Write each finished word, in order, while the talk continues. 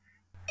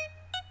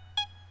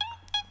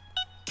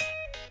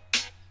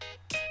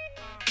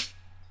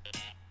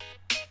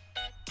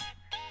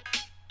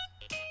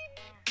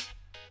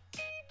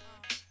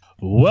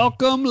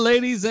Welcome,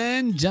 ladies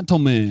and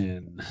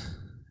gentlemen.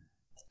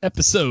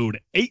 Episode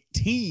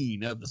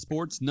 18 of the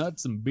Sports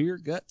Nuts and Beer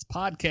Guts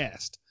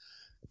podcast.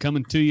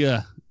 Coming to you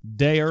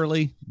day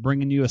early,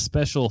 bringing you a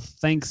special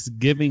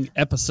Thanksgiving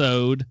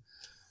episode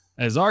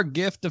as our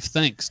gift of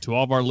thanks to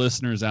all of our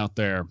listeners out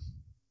there.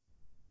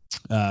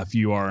 If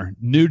you are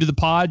new to the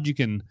pod, you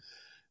can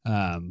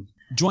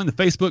join the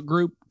Facebook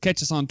group,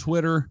 catch us on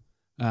Twitter.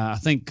 I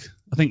think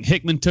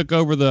Hickman took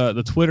over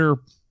the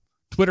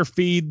Twitter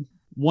feed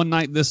one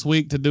night this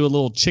week to do a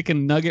little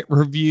chicken nugget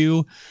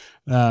review.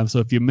 So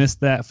if you missed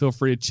that, feel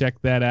free to check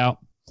that out.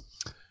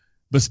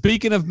 But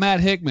speaking of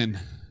Matt Hickman,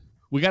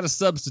 we got a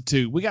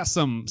substitute. We got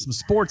some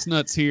sports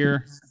nuts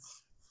here.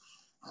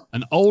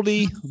 An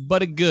oldie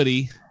but a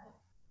goodie.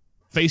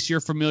 Face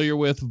you're familiar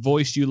with,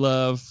 voice you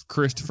love,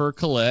 Christopher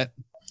Collette.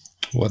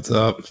 What's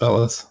up,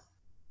 fellas?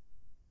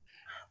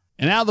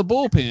 And out of the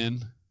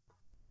bullpen,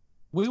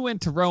 we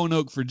went to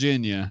Roanoke,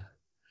 Virginia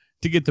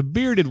to get the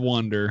bearded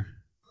wonder,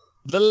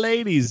 the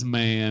ladies'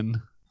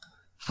 man,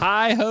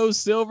 hi-ho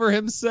silver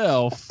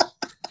himself,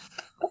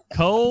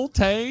 Cole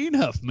Tane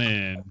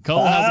Huffman.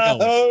 Cole, how's it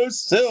going? Hi-ho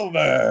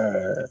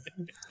silver.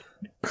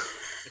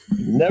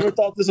 Never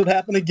thought this would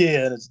happen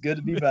again. It's good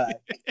to be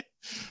back.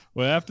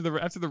 Well, after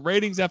the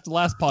ratings after the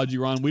last pod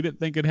you were on, we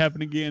didn't think it'd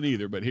happen again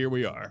either, but here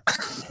we are.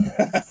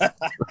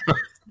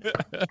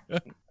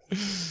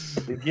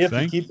 The gift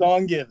that keeps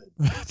on giving.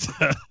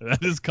 That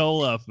is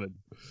Cole Huffman.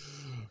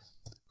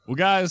 Well,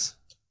 guys,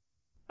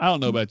 I don't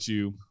know about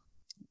you.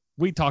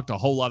 We talked a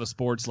whole lot of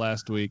sports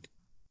last week.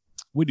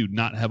 We do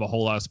not have a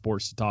whole lot of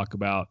sports to talk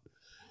about.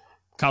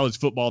 College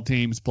football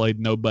teams played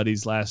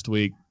nobodies last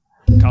week.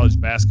 College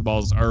basketball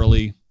is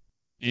early.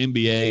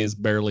 NBA is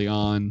barely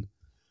on.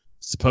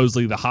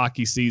 Supposedly the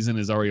hockey season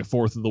is already a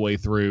fourth of the way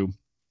through.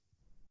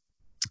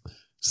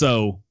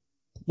 So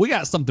we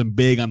got something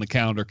big on the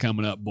calendar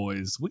coming up,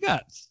 boys. We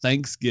got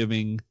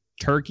Thanksgiving,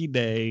 Turkey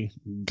Day,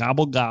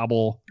 gobble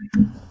gobble.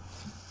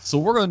 So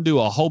we're going to do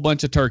a whole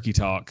bunch of turkey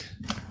talk.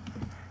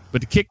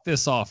 But to kick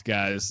this off,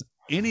 guys,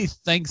 any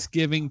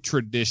Thanksgiving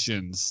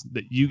traditions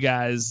that you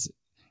guys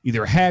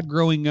either had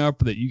growing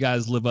up or that you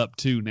guys live up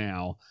to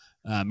now?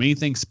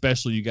 Anything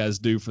special you guys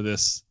do for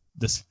this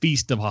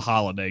feast of a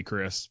holiday,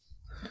 Chris?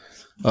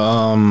 When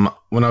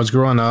I was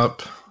growing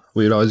up,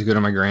 we would always go to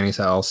my granny's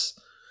house.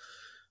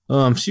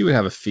 She would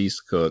have a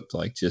feast cooked,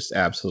 like just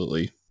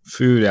absolutely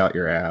food out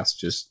your ass,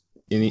 just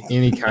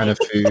any kind of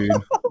food.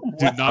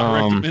 Do not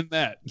recommend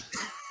that.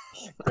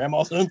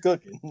 Grandma's home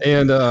cooking.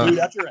 And food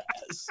out your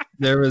ass.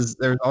 There was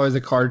always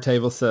a card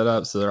table set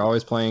up, so they're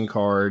always playing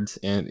cards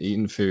and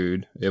eating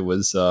food. It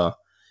was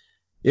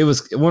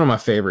one of my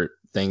favorite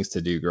things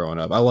to do growing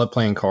up. I love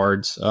playing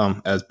cards.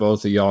 As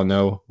both of y'all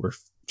know, we're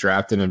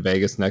drafted in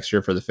Vegas next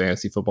year for the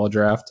fantasy football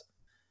draft.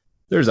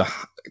 There's a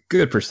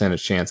good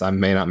percentage chance I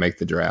may not make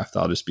the draft.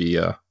 I'll just be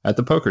at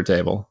the poker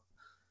table.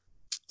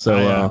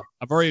 So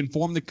I've already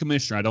informed the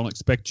commissioner. I don't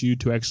expect you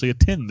to actually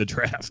attend the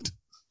draft.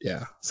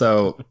 Yeah.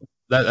 So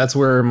that's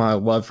where my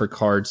love for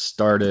cards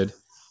started.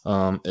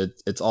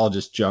 It's all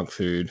just junk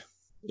food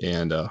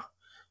and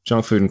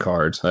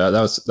cards.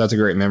 That's a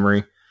great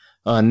memory.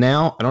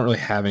 Now I don't really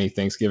have any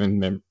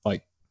Thanksgiving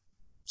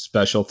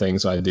special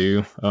things I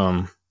do.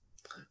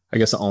 I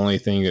guess the only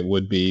thing it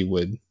would be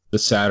the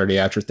Saturday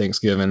after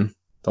Thanksgiving.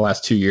 The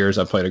last 2 years,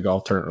 I played a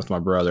golf tournament with my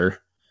brother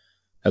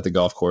at the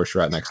golf course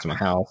right next to my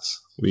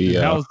house.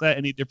 How is that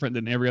any different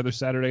than every other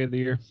Saturday of the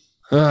year?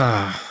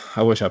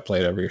 I wish I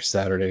played every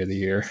Saturday of the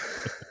year.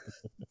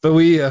 But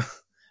we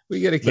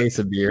get a case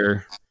of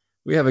beer.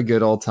 We have a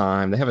good old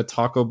time. They have a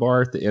taco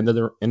bar at the end of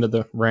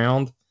the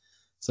round,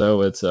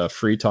 so it's a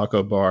free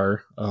taco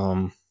bar.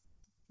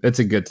 It's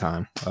a good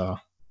time.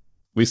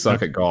 We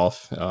suck at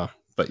golf,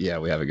 but yeah,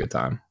 we have a good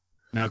time.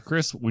 Now,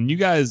 Chris, when you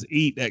guys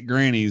eat at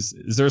Granny's,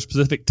 is there a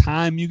specific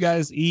time you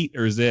guys eat,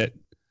 or is it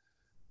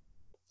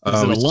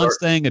a lunch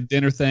thing, a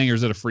dinner thing, or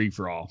is it a free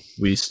for all?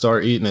 We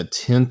start eating at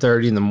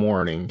 10:30 in the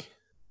morning.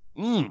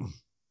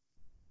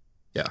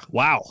 Yeah.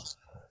 Wow.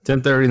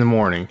 10:30 in the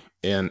morning,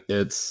 and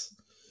it's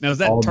now is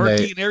that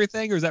turkey and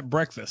everything, or is that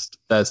breakfast?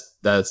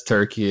 That's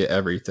turkey,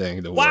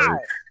 everything. Wow.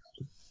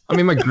 I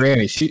mean, my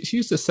granny, she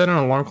used to set an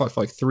alarm clock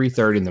for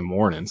 3:30 in the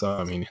morning. So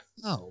I mean,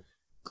 oh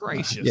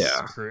gracious,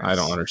 yeah, Chris. I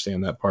don't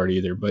understand that part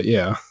either, but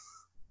yeah.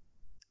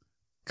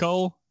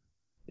 Cole,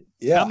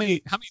 yeah. How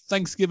many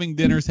Thanksgiving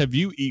dinners have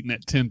you eaten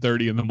at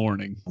 10:30 in the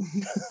morning?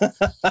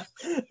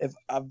 If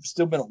I've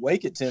still been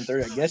awake at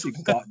 10:30, I guess you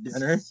can call it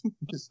dinner.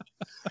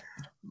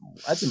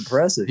 That's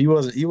impressive. He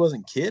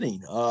wasn't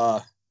kidding.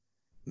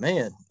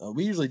 Man,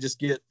 we usually just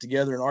get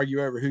together and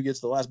argue over who gets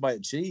the last bite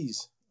of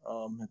cheese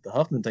at the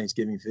Huffman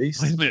Thanksgiving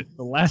feast. Wait a minute,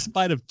 the last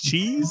bite of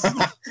cheese?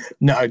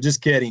 No,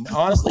 just kidding.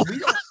 Honestly, we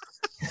don't.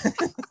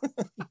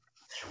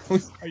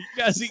 Are you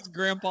guys eating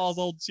Grandpa's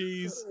old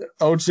cheese?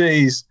 Oh,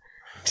 cheese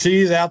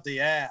out the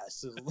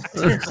ass, as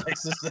Larry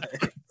likes to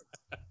say.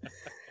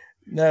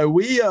 No,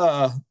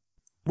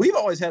 we've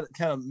always had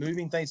kind of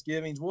moving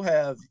Thanksgivings. We'll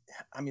have,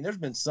 I mean, there's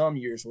been some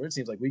years where it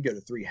seems like we go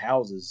to 3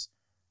 houses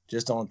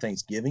just on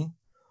Thanksgiving.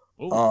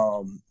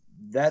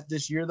 that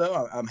this year,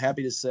 though, I'm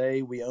happy to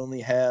say we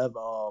only have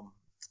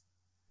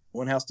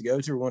one house to go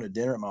to. We're going to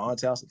dinner at my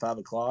aunt's house at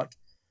 5:00.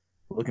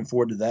 Looking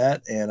forward to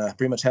that, and I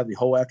pretty much have the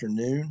whole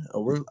afternoon.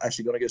 We're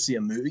actually going to go see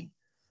a movie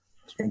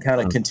and kind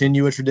of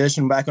continue a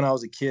tradition. Back when I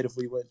was a kid, if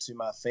we went to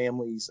my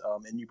family's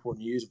in Newport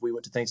News, if we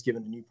went to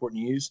Thanksgiving in Newport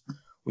News,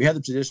 we had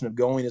the tradition of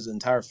going as an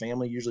entire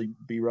family, usually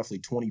be roughly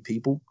 20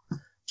 people.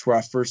 It's where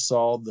I first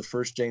saw the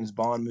first James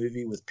Bond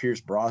movie with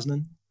Pierce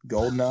Brosnan,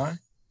 GoldenEye.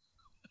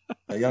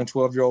 A young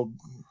 12-year-old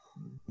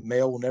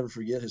male will never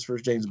forget his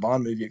first James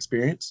Bond movie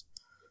experience.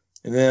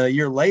 And then a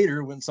year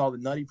later, went and saw The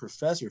Nutty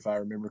Professor, if I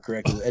remember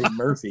correctly, with Eddie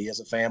Murphy as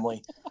a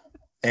family.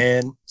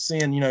 And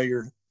seeing,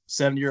 your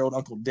 70-year-old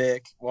Uncle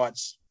Dick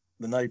watch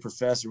The Nutty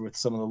Professor with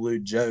some of the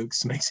lewd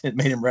jokes made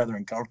him rather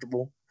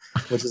uncomfortable,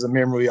 which is a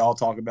memory we all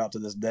talk about to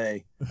this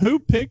day. Who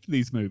picked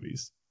these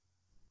movies?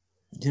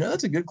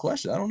 That's a good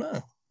question. I don't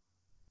know.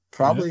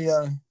 Probably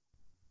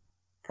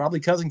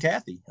Cousin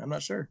Kathy. I'm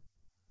not sure.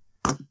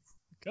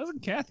 Cousin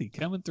Kathy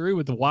coming through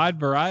with a wide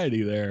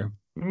variety there.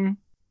 Mm-hmm.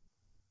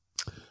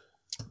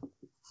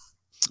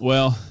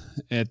 Well,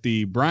 at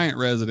the Bryant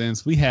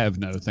residence, we have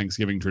no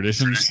Thanksgiving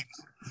traditions.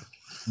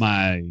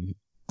 My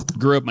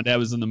dad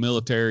was in the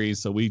military,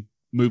 so we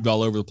moved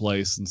all over the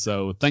place. And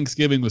so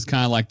Thanksgiving was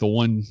kind of like the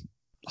one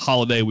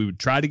holiday we would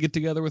try to get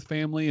together with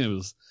family. And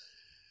it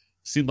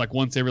seemed like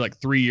once every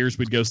 3 years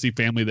we'd go see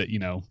family that,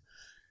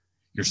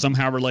 you're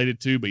somehow related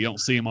to, but you don't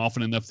see them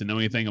often enough to know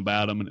anything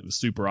about them. And it was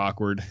super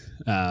awkward.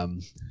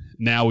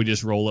 Now we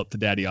just roll up to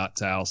Daddy Ott's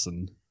house,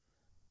 and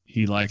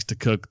he likes to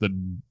cook the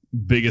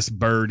biggest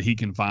bird he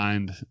can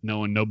find,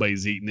 knowing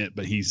nobody's eating it,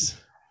 but his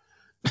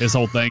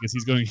whole thing is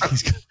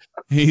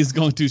he's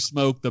going to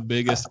smoke the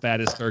biggest,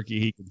 fattest turkey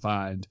he can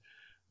find.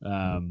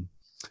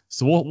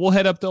 So we'll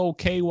head up to old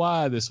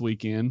KY this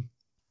weekend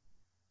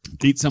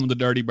to eat some of the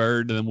dirty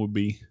bird, and then we'll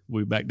be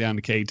back down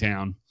to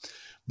K-Town.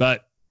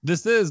 But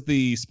this is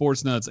the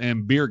Sports Nuts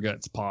and Beer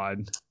Guts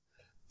pod,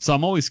 so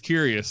I'm always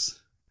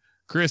curious,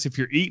 Chris, if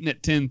you're eating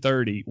at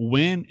 10:30,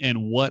 when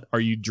and what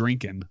are you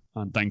drinking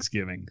on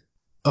Thanksgiving?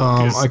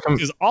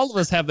 Because all of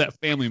us have that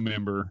family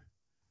member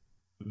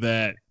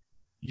that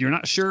you're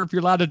not sure if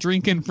you're allowed to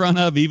drink in front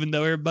of, even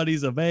though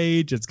everybody's of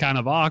age. It's kind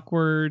of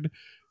awkward.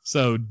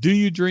 So do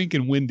you drink,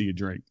 and when do you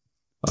drink?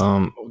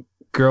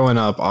 Growing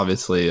up,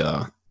 obviously,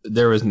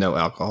 there was no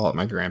alcohol at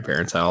my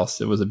grandparents'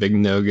 house. It was a big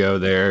no-go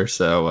there.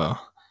 So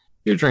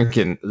you're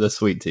drinking the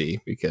sweet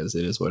tea because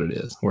it is what it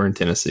is. We're in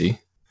Tennessee.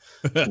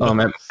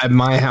 At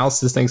my house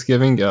this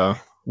Thanksgiving,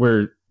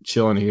 we're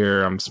chilling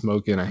here. I'm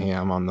smoking a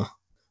ham on the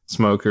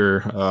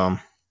smoker,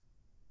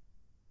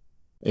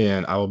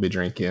 and I will be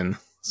drinking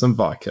some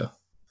vodka.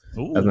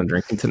 Ooh. As I'm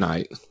drinking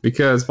tonight,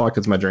 because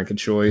vodka's my drink of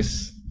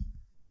choice.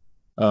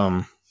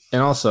 And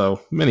also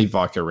mini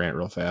vodka rant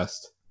real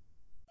fast.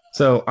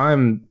 So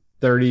I'm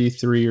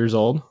 33 years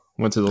old.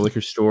 Went to the liquor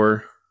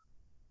store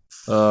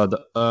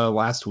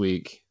last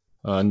week.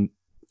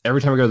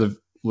 Every time I go to the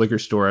liquor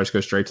store, I just go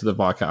straight to the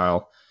vodka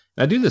aisle.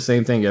 And I do the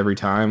same thing every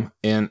time.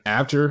 And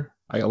after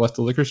I left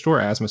the liquor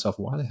store, I asked myself,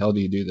 why the hell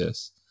do you do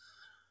this?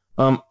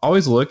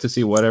 Always look to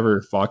see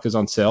whatever vodka's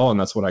on sale, and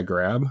that's what I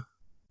grab.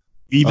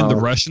 Even the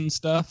Russian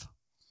stuff?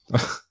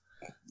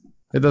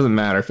 It doesn't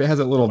matter. If it has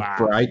a little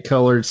bright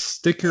colored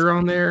sticker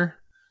on there,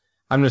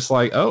 I'm just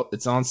like, oh,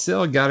 it's on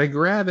sale. Gotta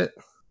grab it.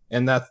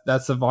 And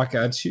that's the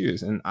vodka I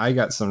choose. And I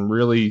got some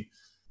really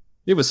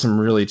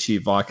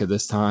cheap vodka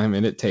this time,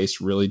 and it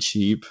tastes really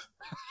cheap.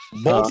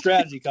 Bold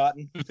strategy,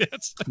 Cotton.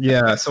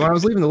 Yeah. So when I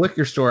was leaving the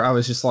liquor store, I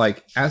was just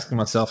like asking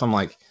myself, I'm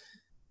like,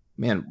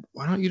 man,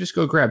 why don't you just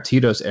go grab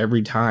Tito's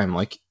every time?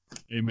 Like,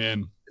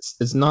 amen.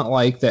 It's not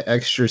like the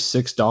extra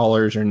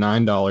 $6 or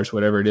 $9,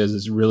 whatever it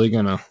is really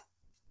going to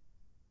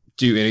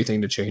do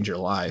anything to change your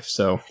life.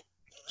 So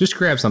just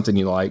grab something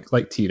you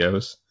like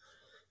Tito's.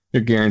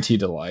 You're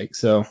guaranteed to like.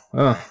 So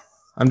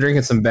I'm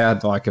drinking some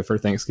bad vodka for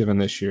Thanksgiving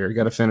this year.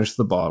 Got to finish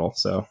the bottle.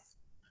 So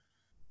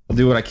I'll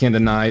do what I can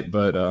tonight,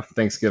 but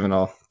Thanksgiving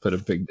I'll put a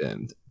big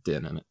dent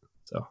in it.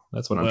 So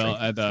that's what I'm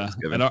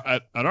drinking.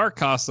 At our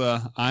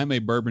casa, I'm a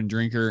bourbon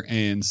drinker,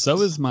 and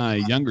so is my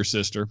younger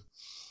sister.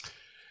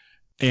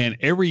 And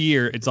every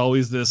year, it's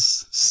always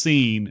this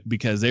scene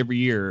because every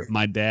year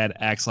my dad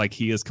acts like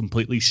he is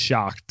completely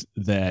shocked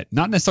that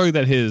not necessarily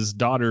that his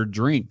daughter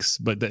drinks,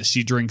 but that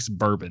she drinks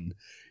bourbon.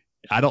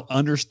 I don't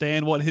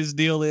understand what his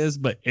deal is,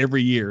 but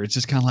every year it's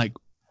just kind of like,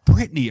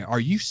 Brittany, are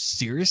you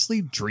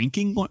seriously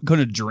going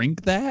to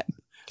drink that?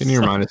 Can you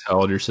remind us how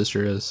old your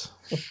sister is?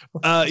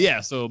 Yeah.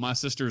 So my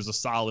sister is a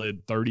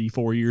solid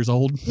 34 years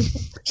old.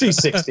 She's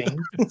 16.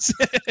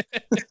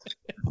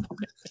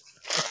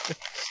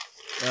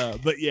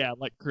 But yeah,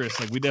 like Chris,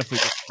 we definitely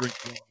just drink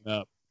growing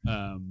up.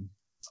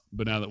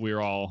 But now that we're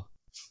all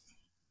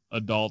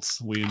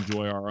adults, we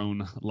enjoy our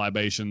own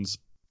libations.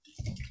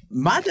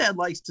 My dad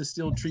likes to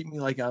still treat me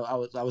like I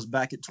was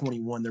back at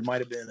 21. There might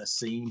have been a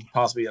scene,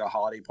 possibly at a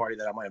holiday party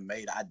that I might have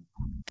made. I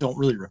don't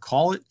really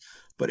recall it,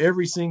 but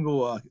every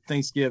single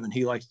Thanksgiving,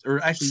 he likes,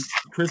 or actually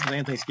Christmas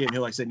and Thanksgiving,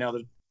 he'll say, "Now,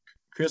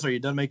 Chris, are you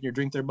done making your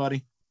drink there,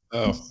 buddy?"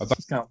 Oh,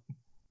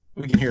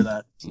 we can hear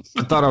that.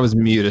 I thought I was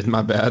muted.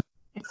 My bad.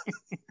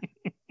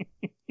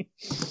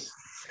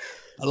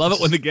 I love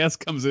it when the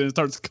guest comes in and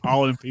starts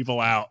calling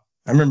people out.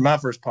 I remember my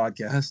first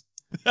podcast.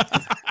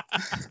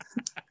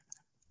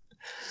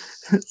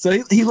 So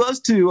he loves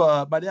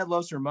to, my dad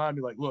loves to remind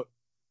me, like, look,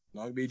 I'm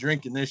not going to be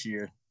drinking this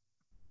year.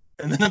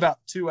 And then about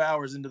 2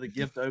 hours into the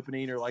gift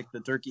opening or like the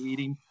turkey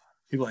eating,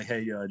 people are like,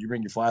 hey, did you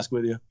bring your flask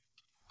with you?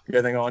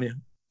 Everything on you?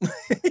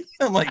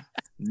 I'm like,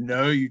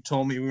 no, you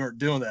told me we weren't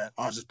doing that.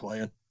 I was just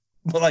playing.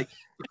 But like,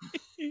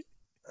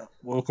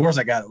 well, of course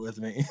I got it with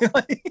me.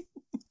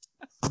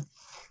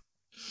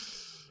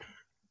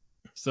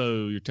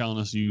 So you're telling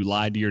us you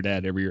lied to your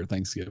dad every year at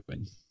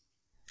Thanksgiving?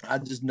 I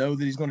just know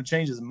that he's going to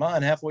change his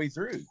mind halfway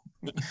through.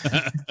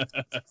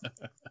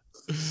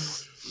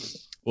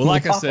 Well,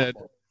 like I said,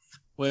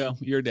 well,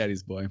 you're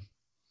daddy's boy.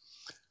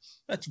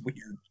 That's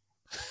weird.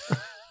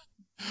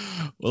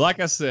 Well,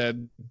 like I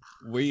said,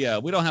 we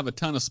don't have a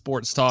ton of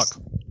sports talk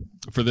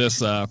for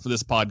this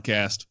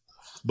podcast,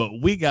 but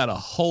we got a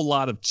whole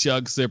lot of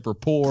Chug, Sip, or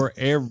Pour,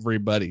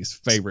 everybody's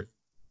favorite.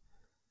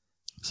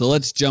 So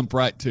let's jump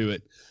right to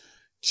it.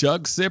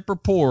 Chug, Sip, or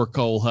Pour,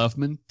 Cole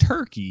Huffman,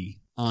 turkey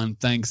on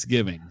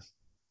Thanksgiving.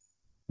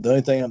 The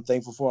only thing I'm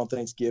thankful for on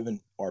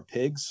Thanksgiving are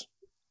pigs.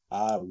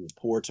 I will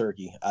pour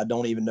turkey. I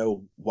don't even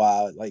know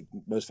why, like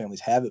most families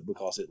have it,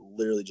 because it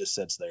literally just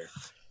sits there.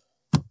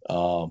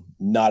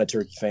 Not a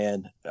turkey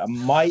fan. I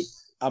might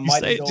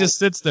say it just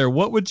sits there.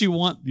 What would you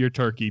want your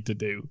turkey to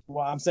do?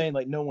 Well, I'm saying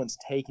like no one's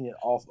taking it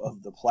off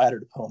of the platter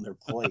to put on their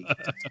plate.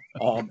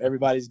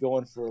 Everybody's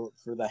going for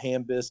the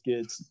ham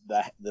biscuits,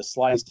 the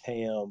sliced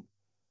ham,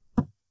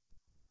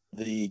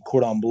 the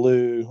cordon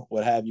bleu,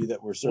 what have you,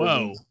 that we're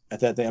serving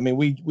at that thing. I mean,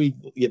 we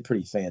get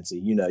pretty fancy.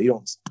 You know, you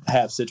don't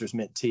have citrus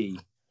mint tea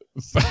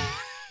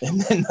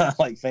and then not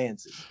like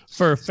fancy.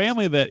 For a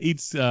family that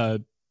eats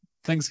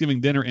Thanksgiving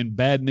dinner in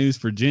Bad News,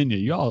 Virginia,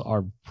 y'all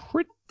are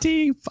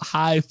pretty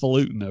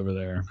highfalutin over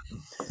there.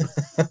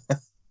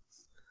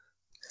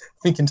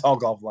 We can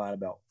talk offline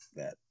about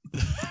that.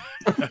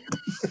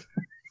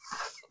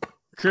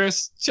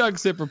 Chris, Chug,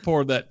 Sip, or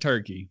Pour that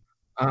turkey.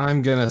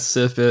 I'm gonna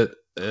sip it.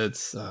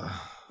 It's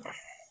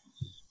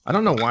I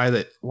don't know why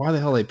the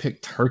hell they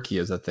picked turkey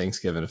as a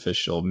Thanksgiving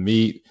official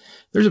meat.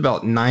 There's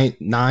about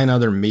nine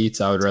other meats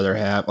I would rather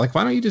have. Like,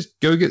 why don't you just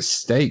go get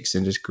steaks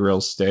and just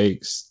grill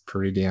steaks?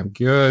 Pretty damn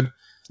good.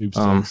 Cube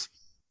steaks.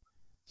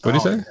 What do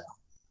you say? Yeah.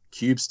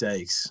 Cube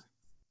steaks.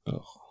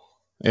 Oh.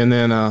 And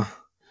then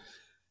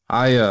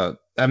I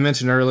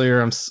mentioned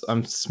earlier I'm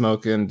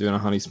doing a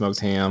honey smoked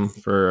ham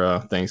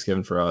for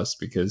Thanksgiving for us,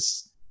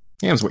 because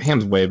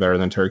ham's way better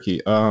than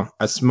turkey. I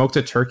smoked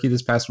a turkey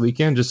this past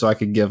weekend just so I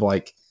could give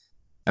like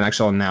an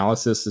actual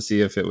analysis to see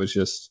if it was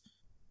just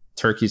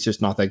turkey's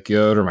just not that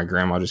good, or my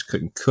grandma just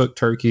couldn't cook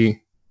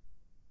turkey.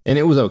 And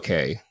it was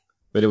okay,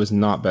 but it was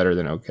not better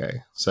than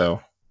okay. So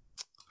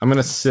I'm going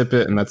to sip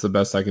it, and that's the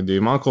best I can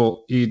do. My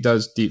uncle, he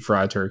does deep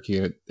fry turkey,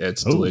 and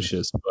it's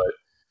delicious. But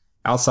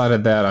outside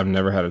of that, I've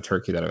never had a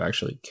turkey that I've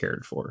actually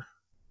cared for.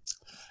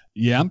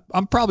 Yeah,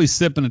 I'm probably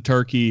sipping a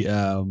turkey.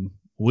 My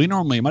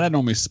dad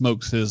normally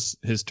smokes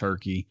his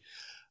turkey.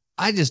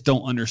 I just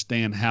don't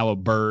understand how a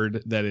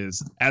bird that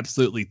is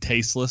absolutely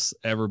tasteless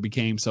ever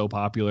became so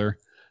popular.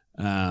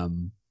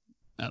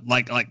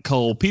 Like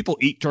Cole, people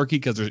eat turkey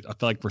because I feel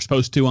like we're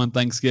supposed to on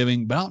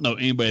Thanksgiving, but I don't know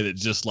anybody that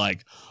just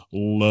like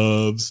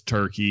loves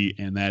turkey,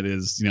 and that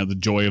is, you know, the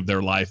joy of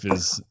their life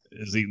is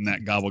eating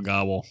that gobble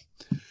gobble.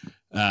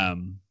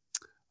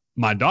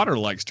 My daughter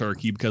likes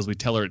turkey because we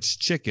tell her it's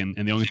chicken,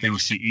 and the only thing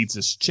she eats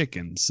is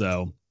chicken.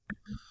 So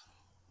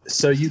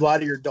you lie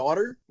to your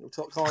daughter? We're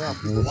calling out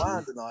the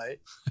line tonight.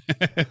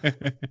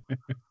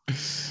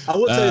 I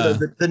will tell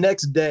you the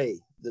next day,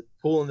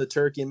 pulling the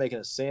turkey and making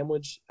a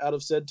sandwich out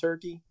of said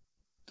turkey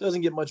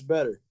doesn't get much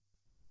better.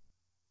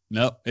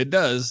 No, it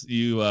does.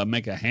 You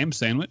make a ham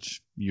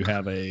sandwich. You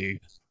have a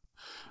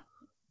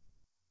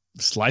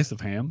slice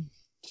of ham.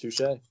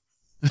 Touche.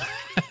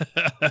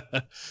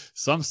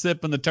 So I'm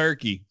sipping the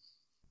turkey.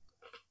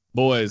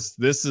 Boys,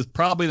 this is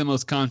probably the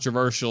most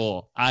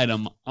controversial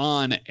item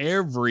on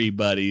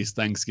everybody's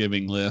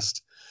Thanksgiving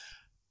list.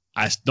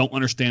 I don't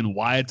understand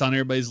why it's on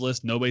everybody's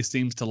list. Nobody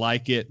seems to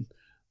like it.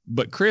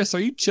 But Chris, are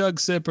you chug,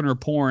 sipping, or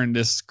pouring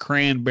this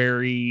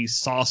cranberry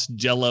sauce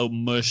jello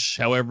mush,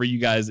 however you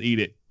guys eat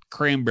it,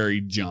 cranberry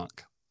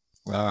junk?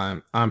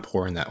 Well, I'm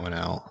pouring that one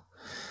out.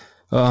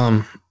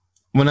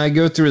 When I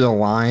go through the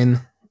line,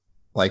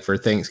 like for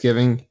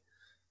Thanksgiving,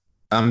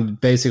 I'm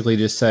basically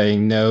just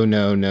saying no.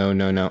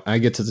 I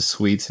get to the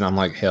sweets and I'm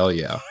like, hell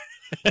yeah.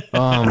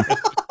 Yeah,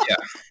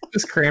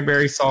 this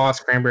cranberry sauce,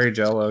 cranberry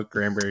jello,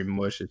 cranberry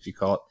mush, if you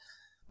call it.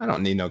 I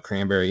don't need no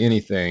cranberry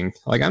anything.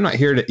 Like, I'm not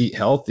here to eat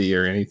healthy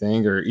or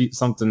anything, or eat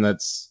something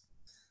that's,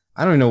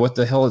 I don't even know what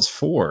the hell it's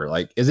for.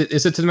 Like, is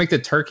it to make the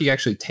turkey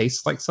actually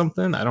taste like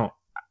something? I don't.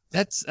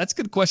 That's a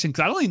good question,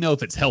 because I don't even know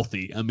if it's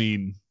healthy. I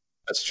mean,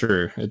 that's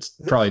true. It's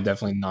probably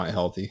definitely not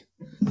healthy.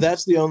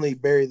 That's the only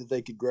berry that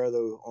they could grow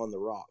though on the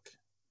rock,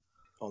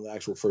 on the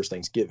actual first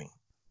Thanksgiving.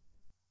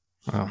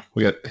 Wow,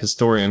 we got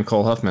historian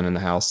Cole Huffman in the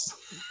house.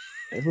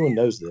 Everyone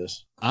knows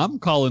this. I'm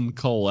calling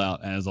Cole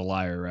out as a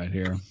liar right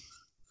here.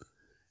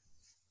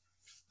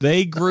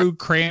 They grew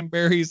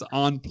cranberries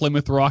on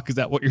Plymouth Rock. Is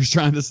that what you're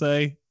trying to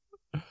say?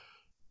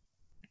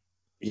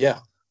 Yeah.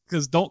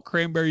 Because don't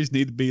cranberries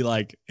need to be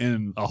like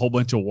in a whole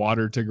bunch of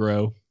water to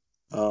grow?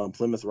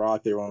 Plymouth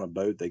Rock, they were on a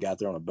boat. They got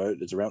there on a boat.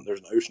 There's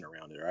an ocean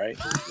around it, right?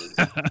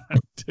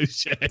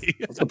 Touche.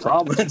 What's the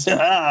problem?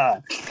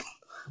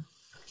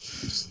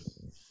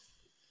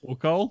 Well,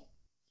 Cole,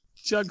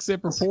 chug,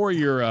 sip, or pour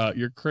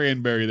your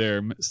cranberry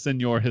there,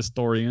 Senor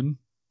Historian.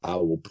 I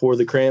will pour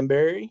the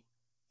cranberry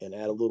and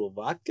add a little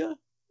vodka,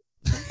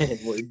 and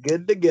we're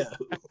good to go.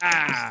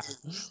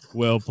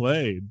 Well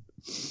played.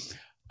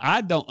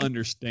 I don't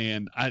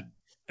understand. I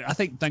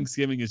think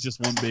Thanksgiving is just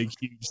one big,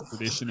 huge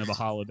tradition of a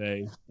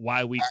holiday.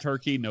 Why we eat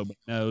turkey, nobody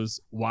knows.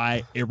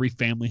 Why every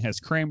family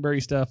has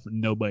cranberry stuff,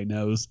 nobody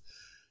knows.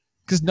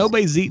 Because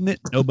nobody's eating it,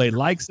 nobody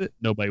likes it,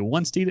 nobody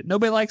wants to eat it,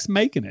 nobody likes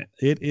making it.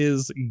 It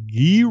is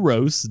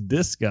gross,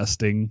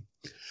 disgusting.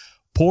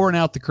 Pouring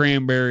out the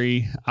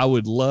cranberry. I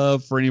would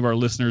love for any of our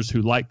listeners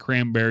who like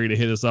cranberry to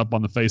hit us up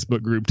on the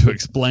Facebook group to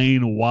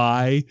explain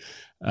why.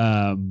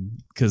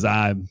 Because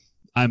I'm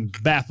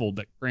baffled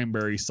that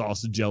cranberry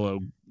sauce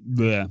Jello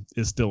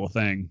is still a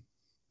thing.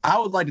 I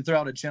would like to throw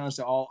out a challenge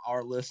to all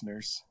our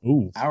listeners,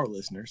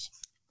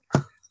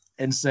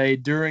 and say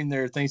during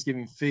their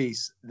Thanksgiving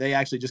feast, they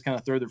actually just kind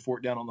of throw their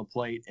fork down on the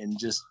plate and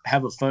just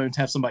have a phone,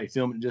 have somebody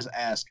film it, and just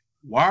ask,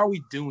 "Why are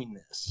we doing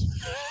this?"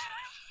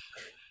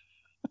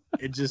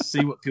 And just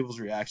see what people's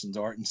reactions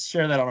are, and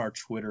share that on our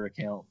Twitter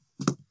account.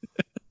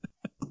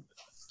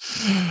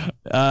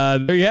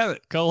 There you have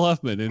it. Cole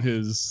Huffman in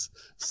his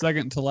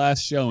second to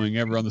last showing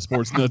ever on the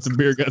Sports Nuts and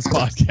Beer Guts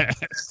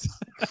podcast.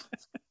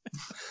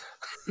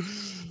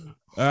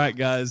 All right,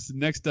 guys.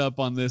 Next up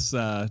on this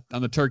on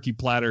the turkey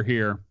platter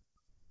here,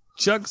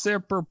 chug,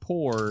 sip, or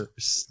pour,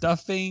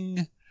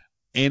 stuffing,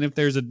 and if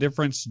there's a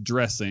difference,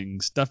 dressing.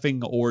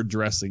 Stuffing or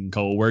dressing,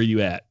 Cole, where are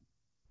you at?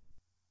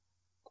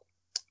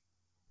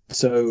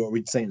 So are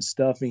we saying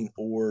stuffing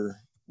or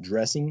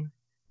dressing?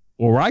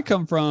 Well, where I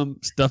come from,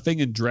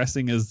 stuffing and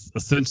dressing is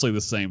essentially the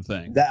same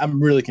thing.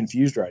 I'm really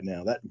confused right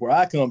now. That where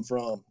I come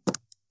from,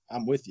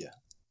 I'm with you.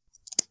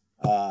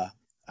 I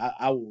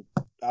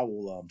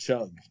will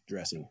chug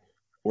dressing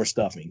or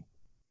stuffing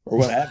or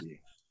what have you.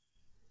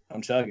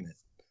 I'm chugging it.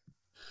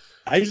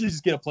 I usually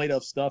just get a plate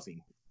of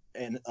stuffing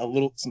and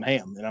some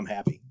ham, and I'm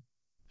happy.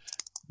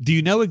 Do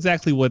you know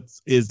exactly what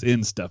is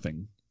in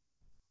stuffing?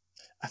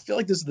 I feel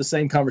like this is the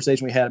same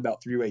conversation we had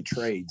about three-way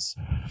trades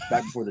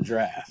back before the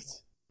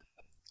draft.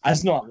 I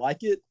just know I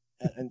like it,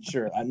 and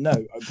sure, I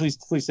know. Please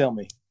tell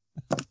me.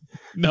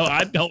 No,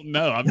 I don't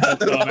know. I'm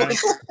just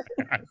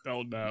I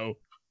don't know.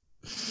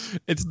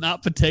 It's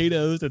not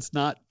potatoes. It's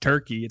not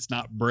turkey. It's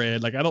not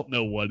bread. Like, I don't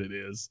know what it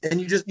is.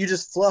 And you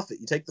just fluff it.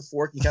 You take the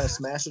fork, you kind of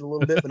smash it a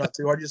little bit, but not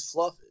too hard. You just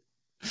fluff it.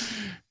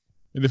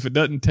 And if it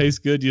doesn't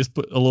taste good, you just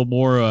put a little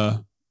more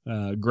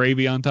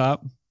gravy on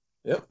top.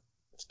 Yep.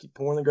 Just keep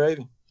pouring the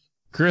gravy.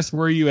 Chris,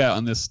 where are you at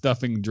on this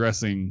stuffing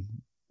dressing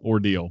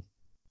ordeal?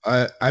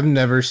 I've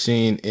never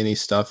seen any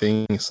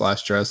stuffing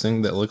 /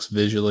 dressing that looks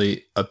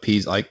visually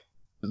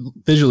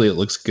visually it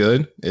looks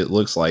good. It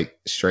looks like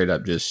straight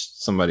up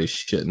just somebody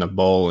shit in a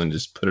bowl and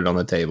just put it on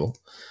the table.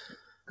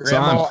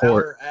 Grandma out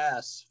her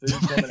ass.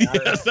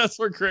 Yes, that's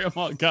where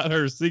Grandma got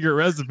her secret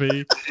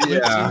recipe.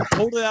 Yeah, she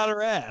pulled it out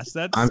her ass.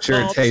 I'm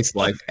sure it tastes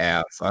like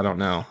ass. I don't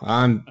know.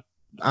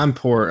 I'm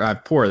poor. I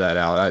pour that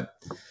out.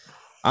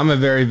 I'm a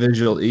very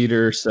visual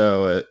eater,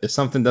 so if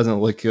something doesn't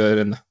look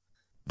good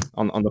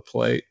on the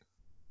plate,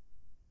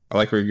 I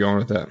like where you're going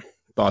with that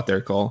thought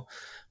there, Cole.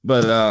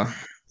 But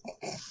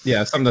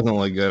yeah, if something doesn't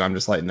look good, I'm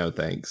just like, no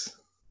thanks.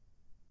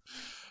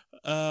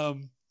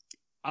 I'm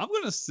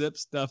gonna sip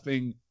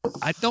stuffing.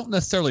 I don't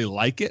necessarily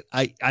like it.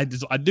 I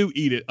do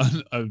eat it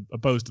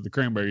opposed to the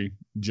cranberry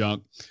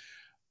junk.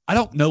 I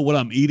don't know what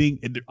I'm eating.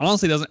 It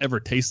honestly doesn't ever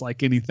taste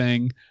like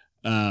anything.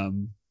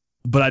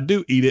 But I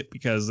do eat it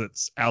because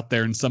it's out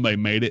there and somebody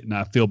made it, and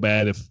I feel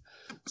bad if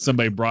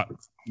somebody brought,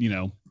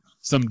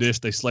 some dish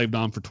they slaved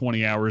on for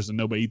 20 hours and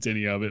nobody eats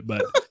any of it.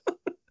 But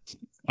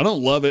I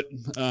don't love it.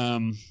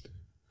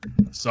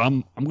 So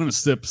I'm going to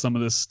sip some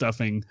of this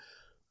stuffing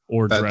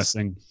or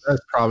dressing. That's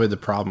probably the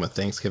problem with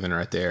Thanksgiving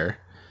right there,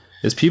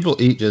 is people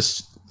eat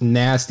just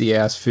nasty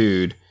ass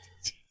food.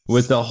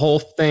 With the whole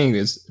thing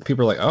is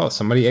people are like, oh,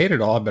 somebody ate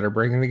it all. I better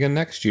bring it again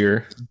next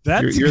year.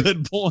 That's a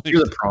good point.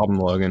 You're the problem,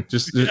 Logan.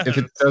 Just if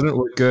it doesn't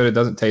look good, it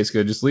doesn't taste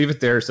good, just leave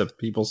it there so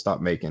people stop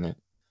making it.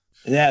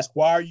 And ask,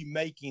 why are you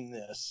making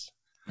this?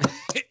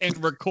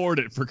 And record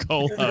it for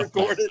Cole.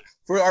 Record it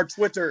for our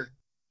Twitter.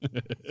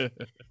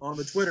 On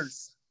the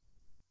Twitters.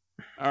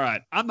 All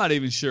right. I'm not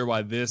even sure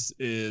why this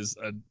is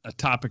a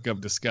topic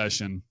of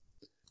discussion.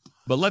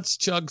 But let's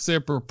chug,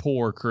 sip, or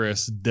pour,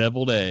 Chris.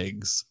 Deviled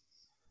eggs.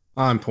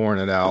 I'm pouring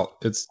it out.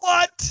 It's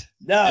what?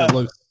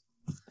 No.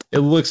 It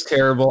looks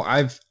terrible.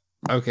 I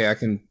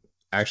can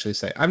actually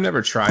say I've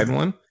never tried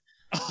one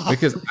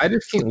because I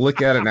just can't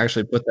look at it and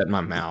actually put that in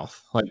my mouth.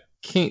 Like,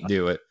 can't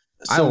do it.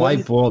 So I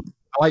like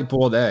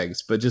boiled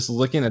eggs, but just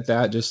looking at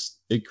that,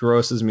 it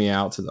grosses me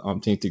out to the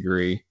umpteenth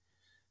degree.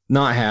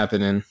 Not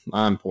happening.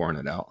 I'm pouring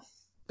it out.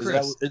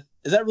 Is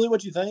Is that really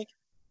what you think?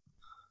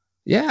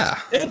 Yeah.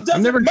 It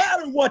doesn't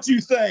matter what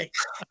you think.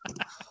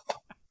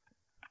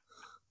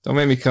 Don't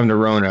make me come to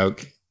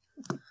Roanoke.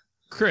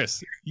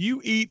 Chris,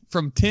 you eat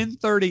from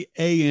 10:30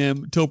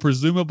 a.m. till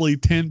presumably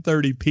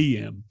 10:30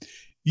 p.m.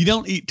 You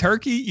don't eat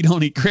turkey, you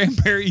don't eat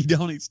cranberry, you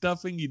don't eat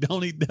stuffing, you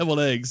don't eat deviled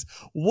eggs.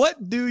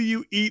 What do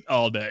you eat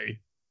all day?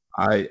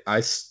 I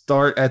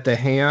start at the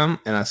ham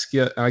and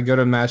I go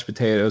to mashed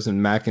potatoes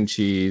and mac and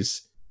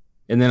cheese,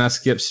 and then I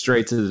skip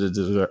straight to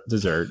the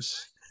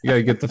desserts. You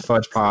gotta get the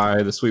fudge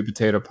pie, the sweet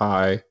potato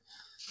pie.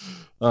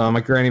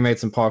 My granny made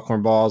some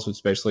popcorn balls, which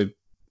is basically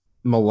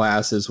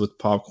molasses with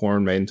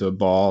popcorn made into a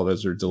ball.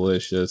 Those are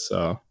delicious.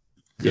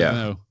 Yeah.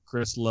 No,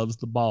 Chris loves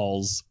the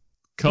balls.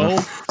 Cole,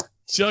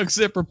 chug,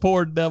 sip, or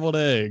pour deviled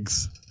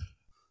eggs?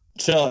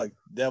 Chug,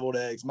 deviled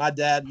eggs. My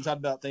dad, you talk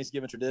about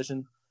Thanksgiving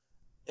tradition.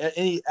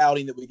 Any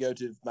outing that we go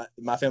to,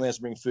 my family has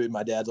to bring food.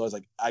 My dad's always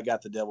like, I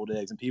got the deviled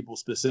eggs. And people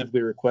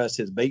specifically request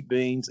his baked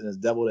beans and his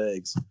deviled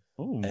eggs.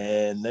 Ooh.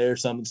 And they're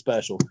something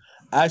special.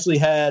 I actually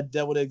had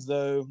deviled eggs,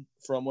 though,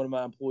 from one of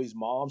my employees'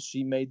 moms.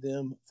 She made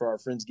them for our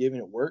Friendsgiving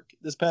at work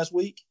this past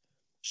week.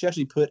 She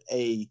actually put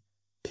a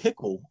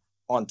pickle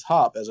on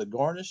top as a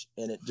garnish,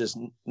 and it just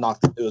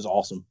knocked it. It was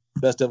awesome.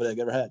 Best deviled egg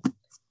I ever had.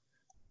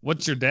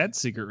 What's your dad's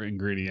secret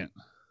ingredient?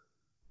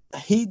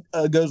 He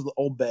goes with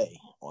Old Bay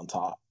on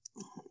top.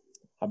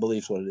 I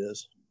believe is what it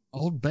is.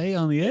 Old Bay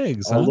on the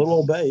eggs, A little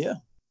Old Bay, yeah.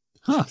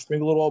 Huh.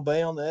 Sprinkle a little Old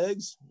Bay on the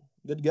eggs.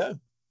 Good to go.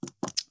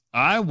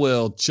 I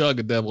will chug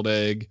a deviled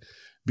egg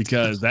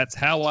because that's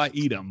how I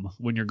eat them.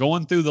 When you're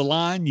going through the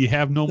line, you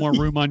have no more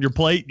room on your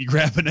plate. You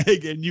grab an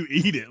egg and you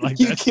eat it. Like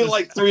you kill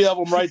like 3 of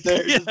them right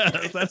there. Yeah,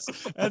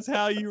 that's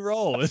how you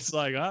roll. It's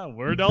like,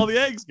 where'd all the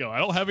eggs go? I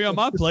don't have any on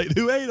my plate.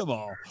 Who ate them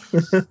all?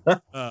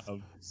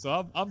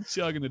 So I'm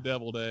chugging a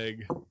deviled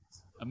egg.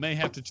 I may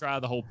have to try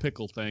the whole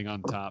pickle thing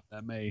on top. I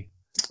may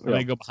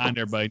go behind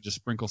everybody and just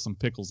sprinkle some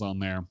pickles on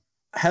there.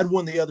 I had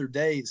one the other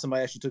day.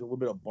 Somebody actually took a little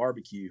bit of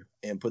barbecue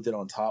and put that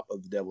on top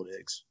of the deviled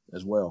eggs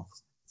as well.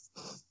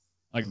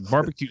 Like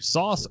barbecue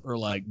sauce or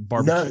like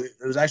barbecue? No,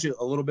 it was actually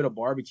a little bit of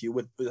barbecue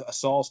with a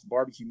sauced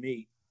barbecue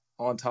meat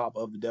on top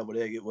of the deviled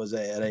egg. It was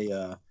at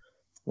I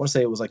want to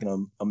say it was like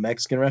in a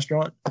Mexican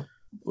restaurant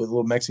with a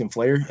little Mexican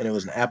flair, and it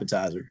was an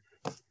appetizer.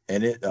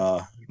 And it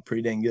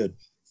pretty dang good.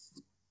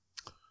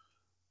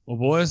 Well,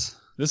 boys,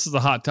 this is a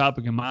hot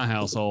topic in my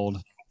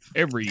household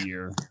every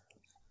year.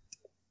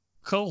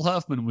 Cole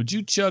Huffman, would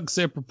you chug,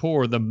 sip, or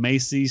pour the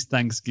Macy's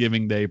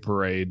Thanksgiving Day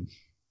Parade?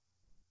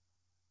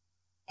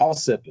 I'll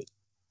sip it.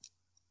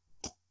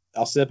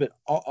 I'll sip it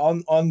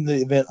on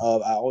the event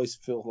of. I always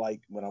feel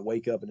like when I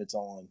wake up and it's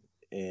on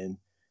and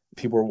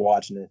people are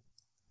watching it,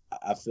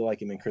 I feel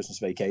like I'm in Christmas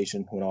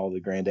Vacation when all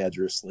the granddads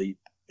are asleep,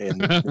 and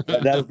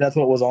that's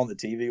what was on the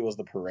TV was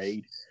the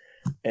parade,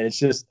 and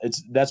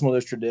that's one of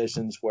those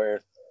traditions where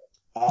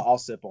I'll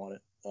sip on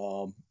it.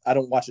 I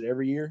don't watch it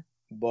every year,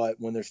 but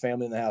when there's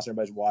family in the house,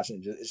 everybody's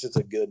watching it. It's just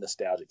a good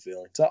nostalgic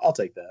feeling. So I'll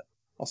take that.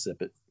 I'll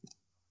sip it.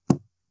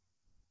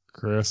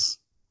 Chris,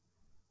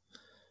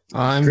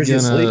 I'm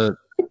just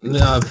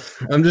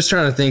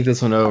trying to think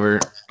this one over.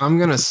 I'm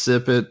gonna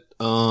sip it.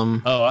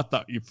 I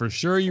thought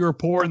you were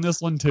pouring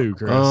this one too,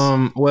 Chris.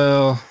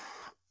 Well,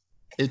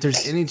 if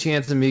there's any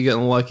chance of me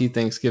getting lucky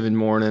Thanksgiving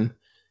morning,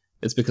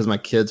 it's because my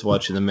kid's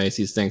watching the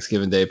Macy's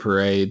Thanksgiving Day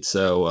Parade.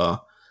 So,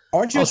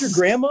 aren't you at your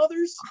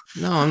grandmother's?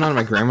 No, I'm not at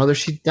my grandmother.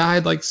 She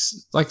died like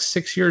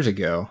 6 years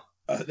ago.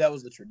 That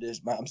was the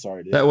tradition. I'm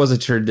sorry, dude. That was a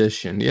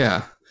tradition.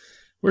 Yeah,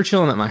 we're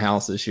chilling at my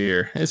house this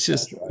year. It's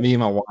just me,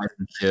 my wife,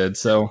 and kids.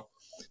 So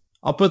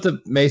I'll put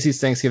the Macy's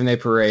Thanksgiving Day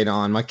Parade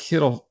on. My kid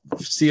will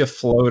see a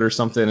float or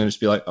something and just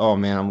be like, "Oh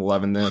man, I'm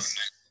loving this."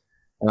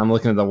 And I'm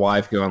looking at the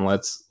wife going,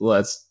 "Let's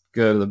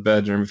go to the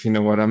bedroom," if you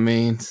know what I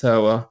mean.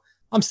 So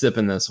I'm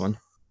sipping this one.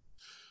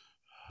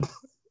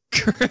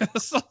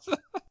 Chris.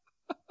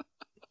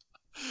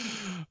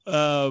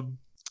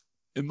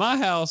 In my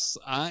house,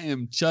 I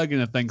am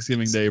chugging a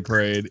Thanksgiving Day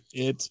Parade.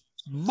 It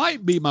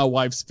might be my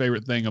wife's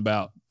favorite thing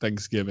about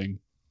Thanksgiving.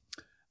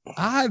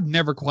 I've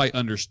never quite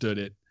understood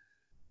it.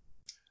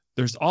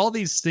 There's all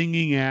these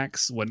singing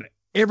acts when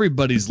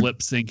everybody's lip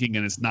syncing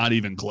and it's not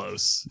even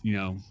close. You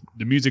know,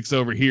 the music's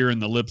over here and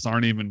the lips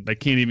they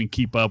can't even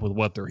keep up with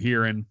what they're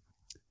hearing.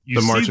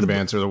 The marching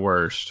bands are the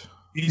worst.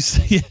 You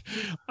see,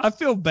 I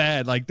feel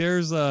bad. Like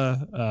there's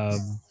the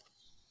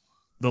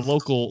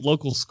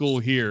local school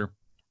here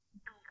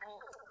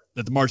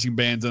that the marching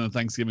band's in the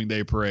Thanksgiving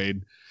Day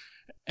Parade.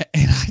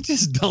 And I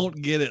just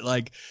don't get it.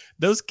 Like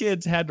those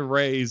kids had to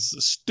raise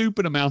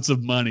stupid amounts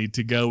of money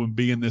to go and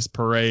be in this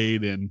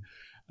parade. And,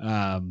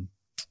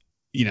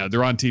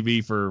 they're on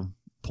TV for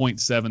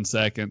 0.7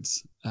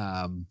 seconds.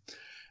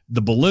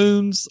 The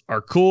balloons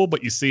are cool,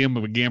 but you see them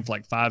again for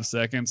like 5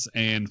 seconds.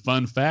 And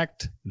fun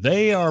fact,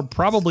 they are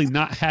probably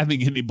not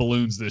having any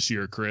balloons this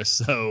year, Chris.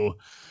 So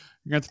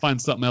you're going to have to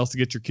find something else to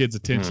get your kids'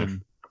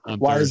 attention on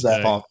Why Thursday.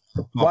 Is that?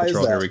 Why is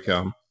that? Here we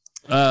come.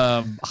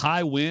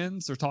 High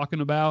winds they're talking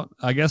about.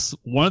 I guess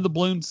one of the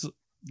balloons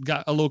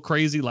got a little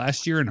crazy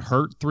last year and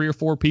hurt 3 or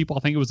 4 people.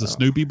 I think it was a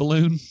Snoopy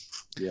balloon.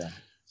 Yeah.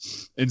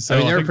 And so I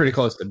mean, they're pretty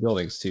close to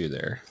buildings too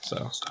there.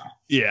 So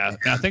yeah,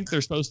 I think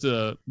they're supposed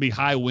to be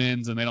high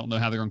winds, and they don't know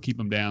how they're going to keep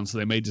them down, so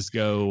they may just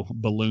go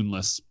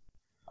balloonless.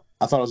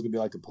 I thought it was going to be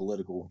like a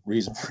political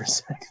reason for a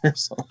second or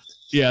something.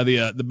 Yeah,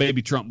 the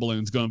baby Trump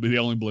balloon's going to be the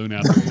only balloon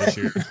out there this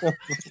year.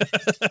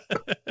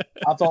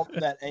 I thought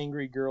that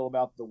angry girl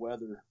about the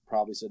weather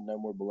probably said no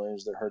more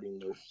balloons. They're hurting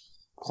the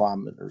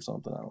climate or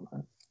something. I don't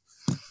know.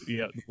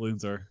 Yeah, the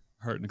balloons are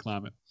hurting the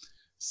climate.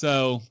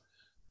 So,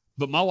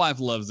 but my wife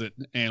loves it,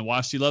 and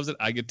while she loves it,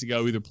 I get to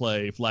go either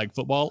play flag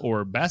football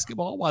or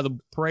basketball while the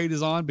parade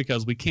is on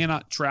because we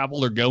cannot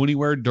travel or go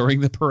anywhere during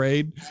the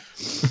parade.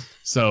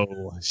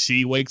 So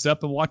she wakes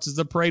up and watches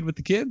the parade with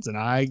the kids, and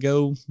I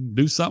go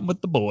do something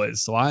with the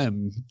boys. So I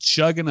am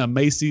chugging a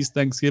Macy's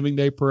Thanksgiving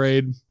Day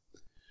parade.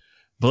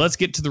 But let's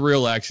get to the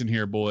real action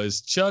here,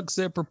 boys. Chug,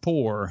 sip, or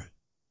pour.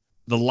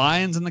 The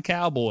Lions and the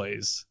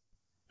Cowboys,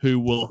 who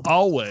will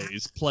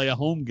always play a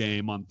home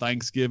game on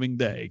Thanksgiving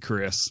Day,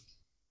 Chris.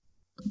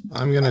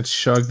 I'm going to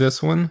chug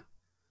this one.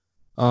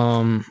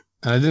 And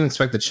I didn't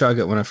expect to chug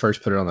it when I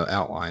first put it on the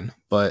outline,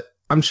 but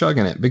I'm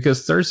chugging it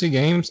because Thursday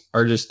games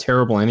are just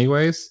terrible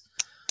anyways.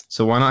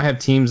 So why not have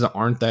teams that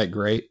aren't that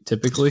great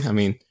typically? I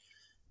mean,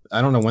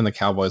 I don't know when the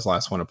Cowboys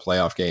last won a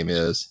playoff game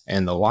is,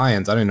 and the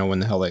Lions, I don't know when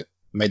the hell they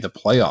made the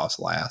playoffs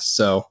last.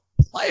 So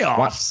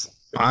Playoffs?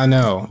 I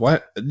know.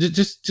 What?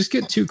 Just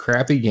get 2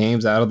 crappy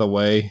games out of the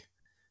way.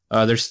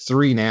 There's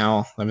 3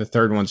 now. I mean, the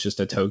third one's just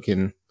a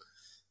token,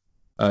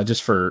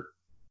 just for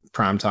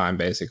prime time,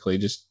 basically,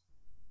 just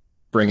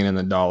bringing in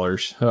the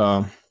dollars.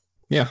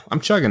 Yeah,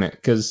 I'm chugging it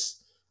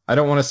because I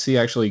don't want to see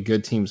actually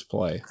good teams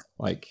play.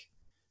 Like,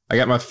 I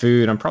got my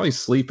food. I'm probably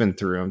sleeping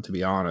through them, to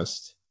be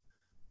honest.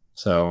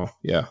 So,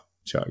 yeah,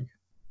 chug.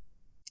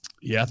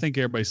 Yeah, I think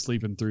everybody's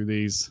sleeping through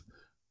these.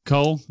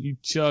 Cole, you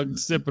chug,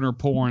 sipping, or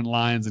pouring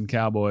Lions and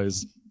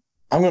Cowboys?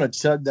 I'm going to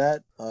chug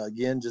that,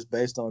 again, just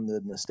based on the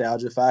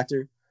nostalgia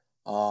factor.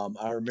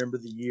 I remember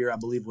the year, I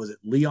believe, was it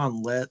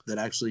Leon Lett that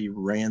actually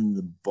ran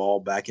the ball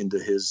back into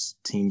his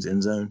team's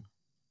end zone?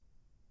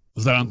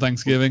 Was that on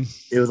Thanksgiving?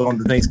 It was on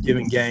the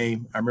Thanksgiving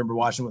game. I remember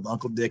watching with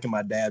Uncle Dick and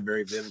my dad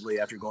very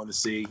vividly after going to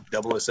see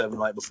 007 the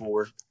night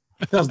before.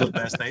 That was the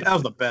best thing. That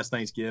was the best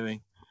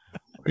Thanksgiving.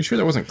 Are you sure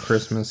that wasn't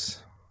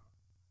Christmas?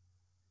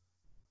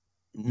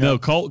 No,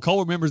 Cole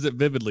remembers it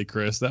vividly,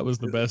 Chris. That was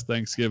the best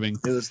Thanksgiving.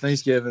 It was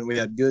Thanksgiving. We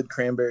had good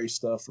cranberry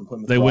stuff from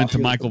Plymouth They Rock. went to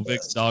Michael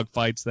Vick's dog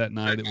fights that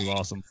night. It was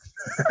awesome.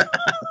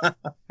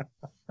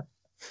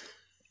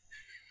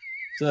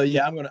 So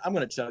yeah, I'm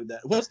gonna chug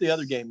that. What's the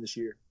other game this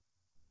year?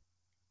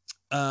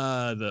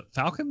 The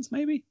Falcons,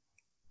 maybe?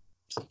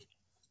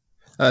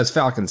 It's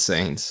Falcons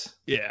Saints.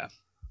 Yeah.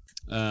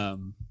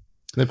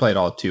 They played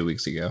all 2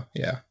 weeks ago.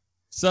 Yeah.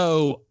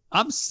 So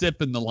I'm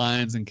sipping the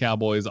Lions and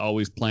Cowboys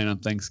always playing on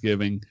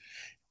Thanksgiving.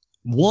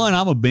 One,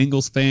 I'm a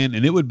Bengals fan,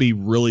 and it would be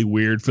really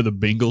weird for the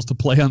Bengals to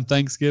play on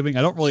Thanksgiving.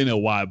 I don't really know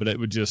why, but it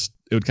would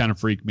kind of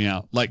freak me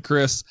out. Like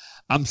Chris,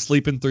 I'm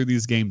sleeping through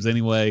these games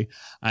anyway.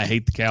 I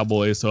hate the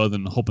Cowboys, so other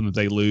than hoping that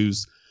they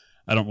lose,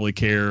 I don't really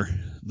care.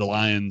 The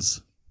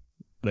Lions,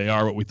 they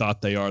are what we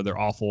thought they are. They're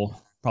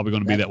awful. Probably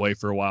going to be that way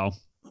for a while.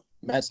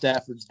 Matt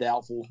Stafford's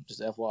doubtful,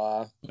 just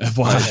FYI.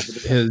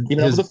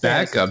 His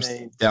backup's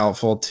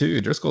doubtful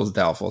too. Driscoll's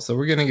doubtful, so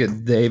we're gonna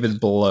get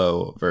David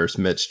Blow versus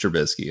Mitch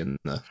Trubisky in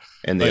the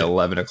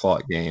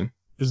 11:00 game.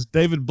 Is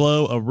David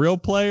Blow a real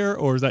player,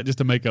 or is that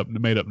just a made up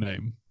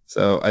name?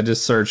 So I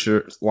just searched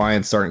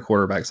Lions starting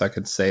quarterback so I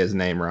could say his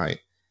name right,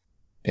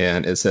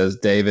 and it says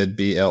David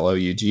Blough,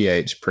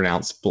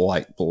 pronounced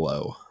like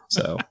Blow.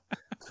 So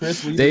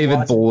Chris,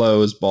 David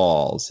Blow's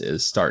balls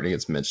is starting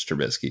against Mitch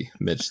Trubisky.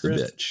 Mitch Chris,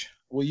 the bitch.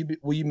 Will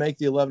you make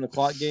the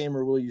 11:00 game,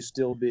 or will you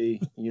still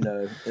be, in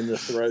the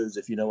throes,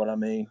 if you know what I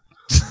mean?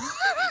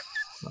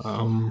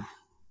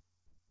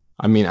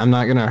 I mean, I'm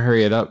not gonna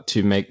hurry it up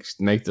to make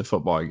the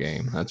football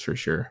game. That's for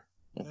sure.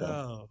 Okay.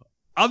 Oh,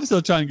 I'm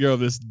still trying to get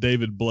over this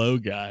David Blow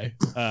guy.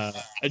 I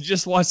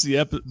just watched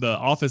the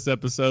Office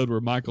episode where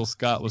Michael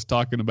Scott was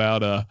talking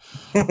about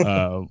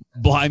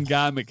blind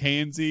guy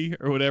McHansey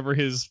or whatever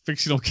his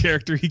fictional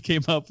character he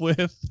came up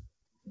with.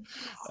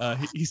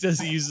 He says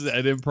he uses it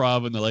at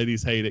improv and the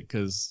ladies hate it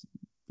because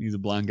he's a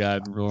blind guy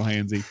and real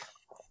handsy.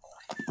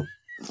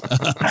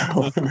 I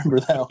don't remember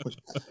that one.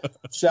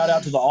 Shout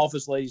out to the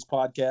Office Ladies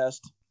podcast.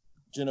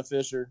 Jenna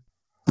Fisher,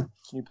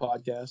 new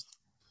podcast.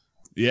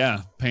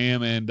 Yeah,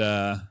 Pam and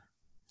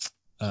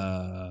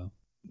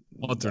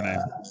what's her name?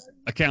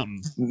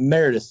 Accountant.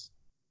 Meredith.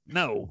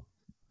 No,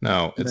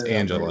 it's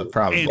Angela.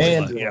 Probably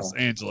Angela. Yes,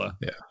 Angela.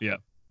 Yeah.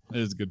 It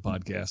is a good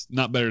podcast.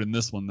 Not better than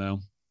this one though.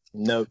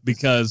 No,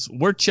 because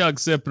we're chug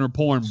sipping or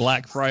pouring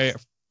Black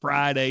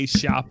Friday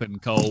shopping.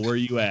 Cole, where are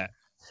you at?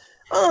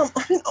 I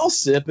mean, I'll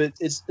sip it.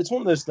 It's one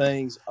of those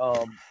things.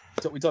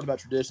 We talked about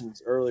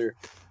traditions earlier.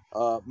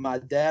 My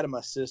dad and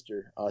my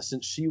sister,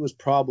 since she was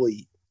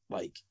probably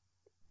like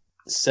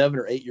 7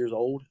 or 8 years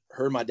old,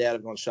 her and my dad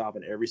have gone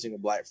shopping every single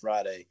Black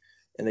Friday,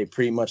 and they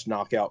pretty much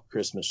knock out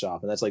Christmas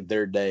shopping. That's like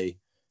their day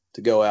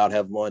to go out,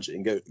 have lunch,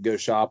 and go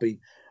shopping.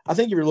 I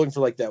think if you're looking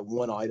for like that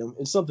one item,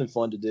 it's something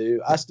fun to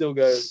do. I still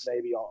go,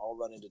 maybe I'll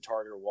run into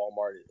Target or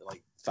Walmart at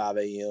like 5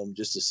 a.m.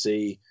 just to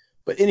see.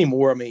 But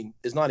anymore, I mean,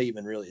 it's not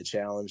even really a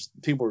challenge.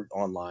 People are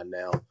online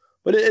now,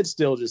 but it's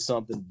still just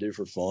something to do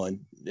for fun.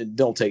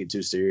 Don't take it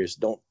too serious.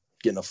 Don't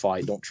get in a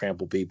fight. Don't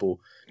trample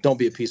people. Don't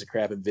be a piece of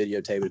crap and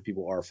videotape it if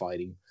people are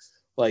fighting.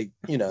 Like,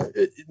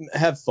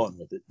 have fun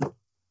with it.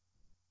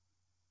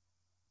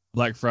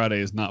 Black Friday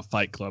is not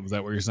Fight Club. Is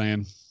that what you're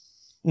saying?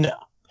 No.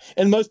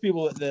 And most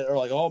people that are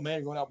like, oh, man,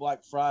 you're going out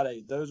Black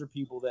Friday, those are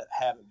people that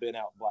haven't been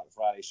out Black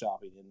Friday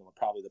shopping in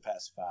probably the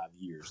past 5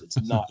 years.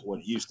 It's not what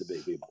it used to be,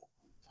 people.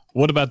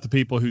 What about the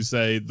people who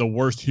say the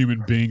worst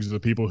human beings are the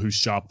people who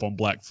shop on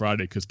Black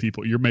Friday because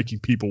you're making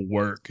people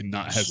work and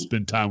not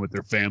spend time with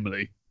their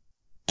family?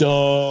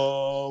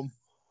 Dumb.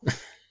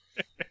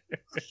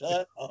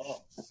 Shut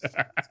up.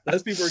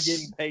 Those people are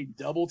getting paid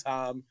double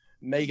time,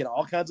 making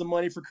all kinds of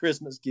money for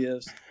Christmas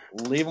gifts.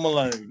 Leave them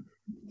alone.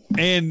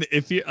 And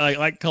if you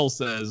like Cole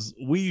says,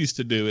 we used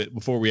to do it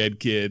before we had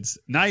kids.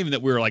 Not even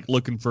that we were like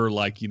looking for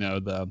like, the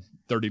 $30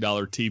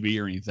 TV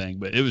or anything,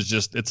 but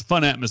it's a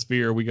fun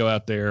atmosphere. We go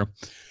out there.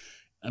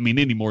 I mean,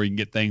 anymore you can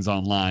get things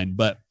online,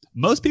 but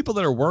most people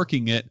that are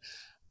working it,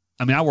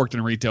 I mean, I worked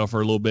in retail for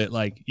a little bit.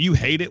 Like, you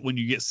hate it when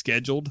you get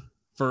scheduled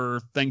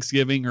for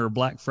Thanksgiving or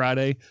Black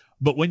Friday,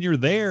 but when you're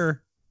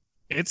there,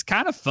 it's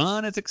kind of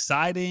fun. It's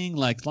exciting.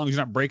 Like, as long as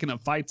you're not breaking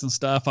up fights and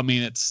stuff. I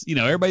mean, it's,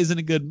 everybody's in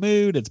a good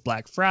mood. It's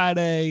Black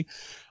Friday.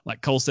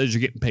 Like Cole says,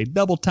 you're getting paid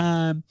double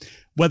time.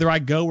 Whether I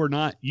go or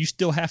not, you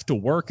still have to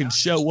work and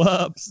show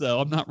up. So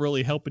I'm not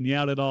really helping you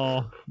out at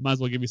all. Might as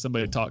well give you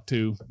somebody to talk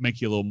to,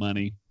 make you a little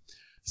money.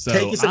 So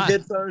take you some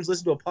headphones,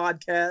 listen to a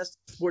podcast,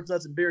 Sports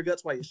Nuts and Beer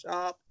Guts while you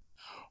shop.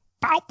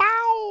 Pow,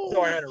 pow.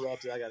 Sorry, I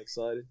interrupted. I got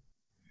excited.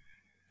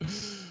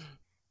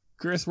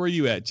 Chris, where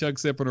you at? Chug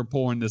sipping or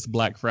pouring this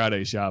Black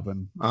Friday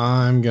shopping?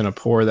 I'm gonna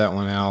pour that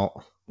one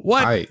out.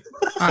 What? I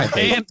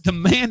hate the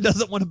man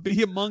doesn't want to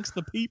be amongst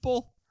the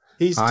people.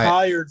 He's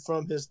tired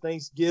from his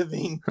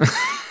Thanksgiving.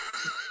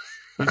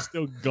 He's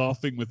still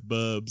golfing with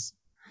bubs.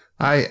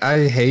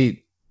 I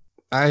hate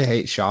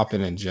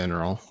shopping in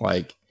general.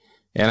 Like,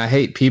 and I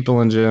hate people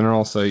in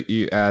general. So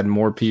you add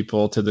more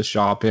people to the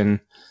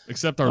shopping.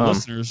 Except our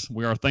listeners,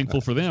 we are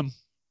thankful for them.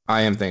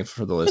 I am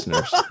thankful for the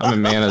listeners. I'm a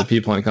man of the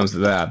people when it comes to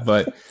that.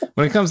 But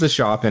when it comes to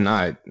shopping,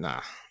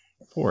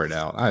 pour it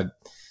out.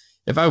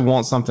 If I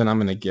want something, I'm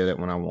going to get it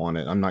when I want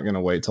it. I'm not going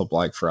to wait till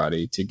Black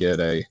Friday to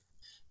get a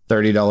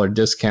 $30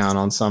 discount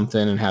on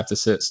something and have to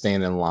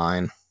stand in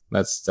line.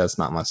 That's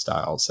not my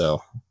style.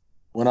 So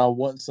when I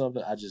want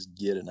something, I just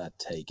get it and I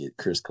take it.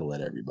 Chris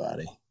Collette,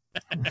 everybody.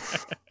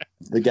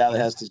 The guy that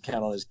has to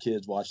count on his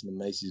kids watching the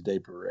Macy's Day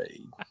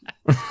Parade.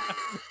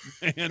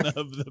 Man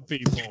of the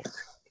people.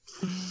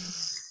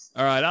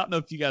 All right, I don't know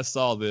if you guys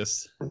saw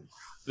this.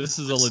 This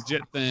is a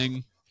legit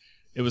thing.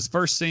 It was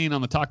first seen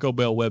on the Taco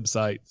Bell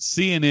website.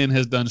 CNN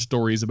has done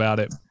stories about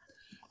it.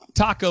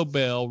 Taco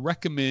Bell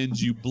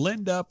recommends you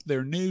blend up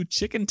their new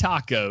chicken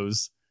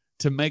tacos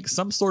to make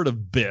some sort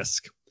of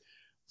bisque.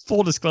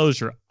 Full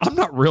disclosure, I'm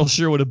not real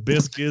sure what a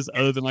bisque is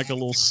other than like a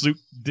little soup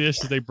dish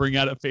that they bring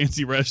out at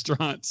fancy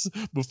restaurants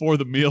before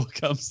the meal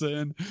comes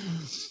in.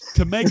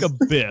 To make a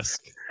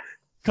bisque,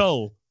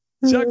 Cole,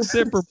 chug,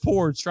 sip, or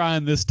pour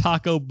trying this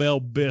Taco Bell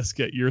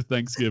bisque at your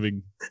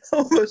Thanksgiving. I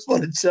almost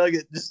want to chug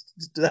it just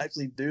to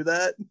actually do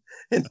that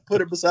and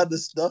put it beside the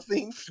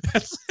stuffing.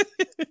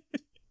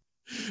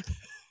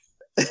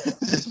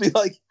 Just be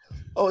like,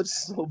 oh, it's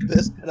just a little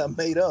bisque that I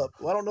made up.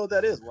 Well, I don't know what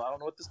that is. Well, I don't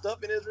know what the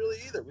stuffing is really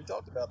either. We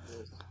talked about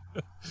this.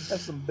 Have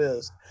some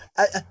bisque.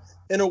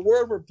 In a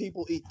world where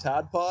people eat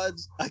Tide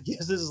Pods, I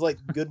guess this is like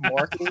good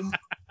marketing.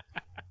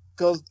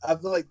 Because I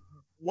feel like,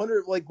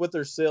 wonder like what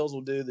their sales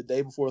will do the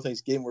day before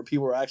Thanksgiving, where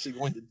people are actually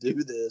going to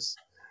do this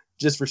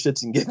just for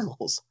shits and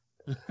giggles.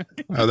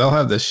 Oh, they'll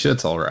have the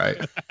shits all right.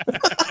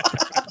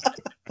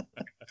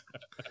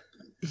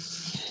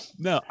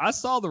 No, I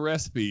saw the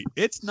recipe.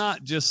 It's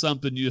not just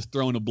something you just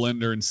throw in a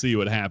blender and see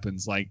what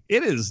happens. Like,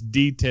 it is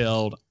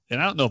detailed,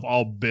 and I don't know if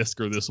all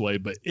bisque are this way,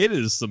 but it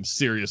is some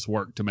serious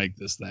work to make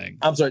this thing.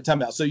 I'm sorry,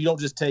 time out. So you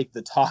don't just take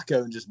the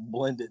taco and just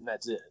blend it and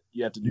that's it.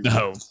 You have to do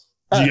no.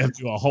 You have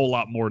to do a whole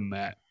lot more than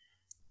that.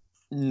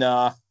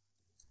 Nah.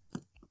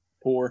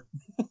 Pour.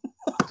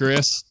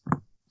 Chris?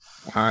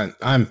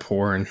 I'm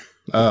pouring.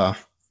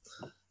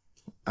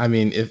 I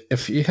mean,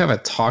 if you have a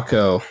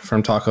taco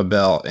from Taco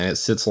Bell and it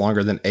sits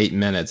longer than 8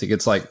 minutes, it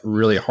gets like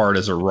really hard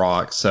as a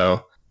rock.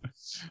 So,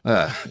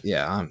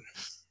 yeah,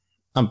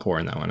 I'm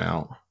pouring that one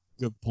out.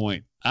 Good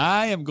point.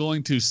 I am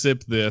going to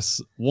sip this.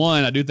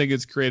 One, I do think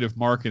it's creative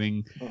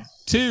marketing.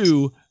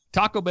 Two,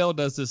 Taco Bell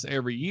does this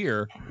every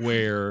year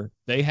where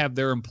they have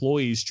their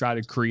employees try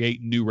to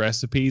create new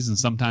recipes, and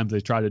sometimes they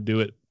try to do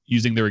it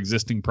using their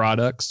existing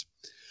products.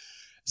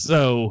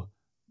 So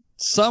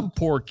some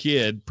poor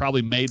kid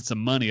probably made some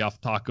money off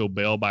Taco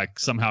Bell by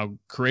somehow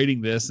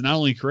creating this, and not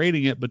only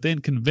creating it, but then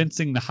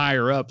convincing the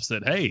higher ups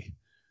that, hey,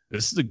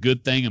 this is a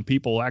good thing and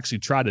people will actually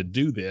try to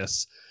do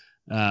this.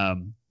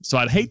 So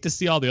I'd hate to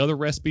see all the other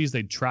recipes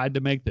they tried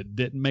to make that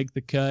didn't make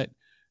the cut.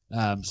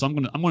 So I'm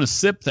gonna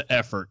sip the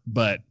effort,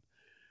 but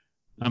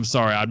I'm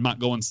sorry, I'm not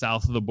going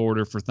south of the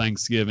border for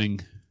Thanksgiving.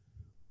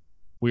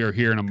 We are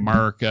here in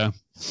America,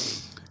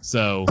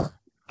 so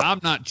I'm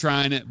not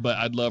trying it. But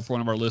I'd love for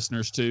one of our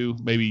listeners to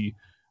maybe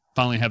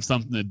finally have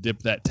something to dip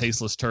that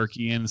tasteless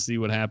turkey in and see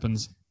what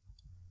happens.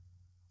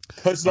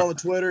 Post it on the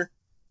Twitter.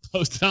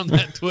 Post it on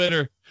that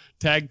Twitter.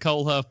 Tag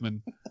Cole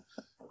Huffman.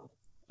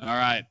 All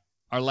right,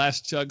 our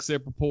last chug,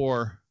 sip, or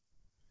pour.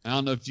 I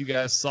don't know if you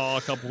guys saw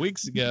a couple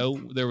weeks ago,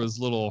 there was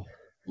a little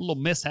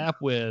mishap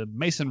with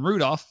Mason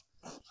Rudolph.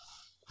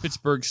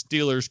 Pittsburgh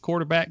Steelers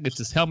quarterback gets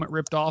his helmet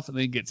ripped off and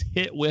then gets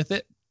hit with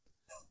it.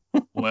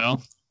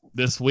 Well,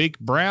 this week,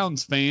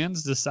 Browns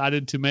fans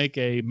decided to make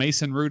a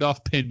Mason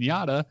Rudolph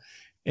piñata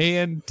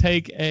and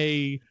take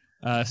a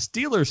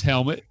Steelers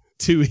helmet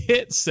to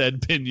hit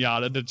said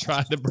piñata to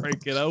try to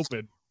break it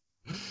open.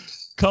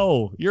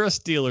 Cole, you're a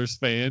Steelers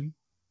fan.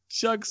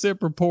 Chug,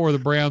 sip, or pour the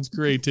Browns'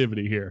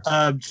 creativity here.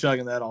 I'm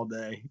chugging that all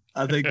day.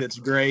 I think that's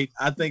great.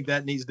 I think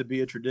that needs to be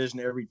a tradition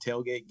every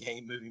tailgate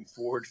game moving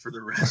forward for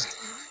the rest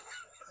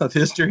of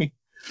history.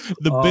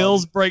 The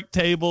Bills break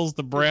tables.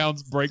 The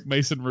Browns break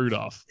Mason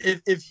Rudolph.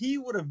 If he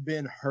would have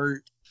been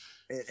hurt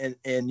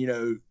and you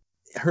know,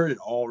 hurt at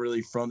all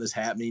really from this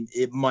happening,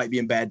 it might be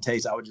in bad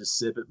taste. I would just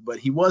sip it. But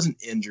he wasn't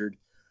injured.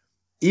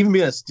 Even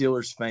being a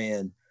Steelers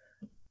fan,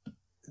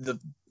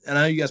 and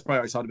I know you guys probably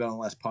already talked about it on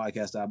the last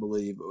podcast, I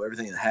believe,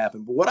 everything that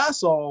happened. But what I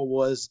saw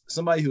was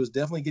somebody who was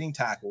definitely getting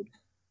tackled.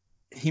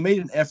 He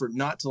made an effort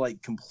not to like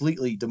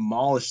completely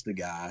demolish the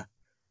guy.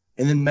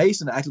 And then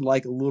Mason acted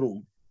like a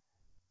little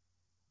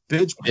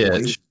bitch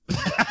boy.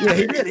 Yeah,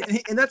 he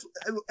did. And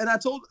I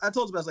told him, I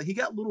was like, he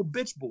got little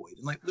bitch boyed.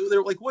 And like, they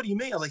were like, what do you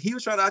mean? I was like, he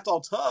was trying to act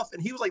all tough.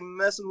 And he was like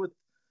messing with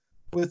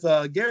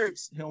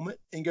Garrett's helmet,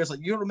 and Garrett's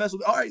like, you want to mess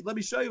with? All right, let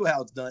me show you how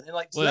it's done. And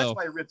like, so that's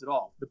why he ripped it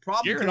off. The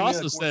problem. Garrett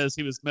also says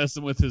he was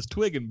messing with his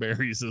twig and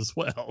berries as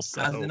well.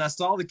 So. And I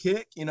saw the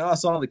kick. You know, I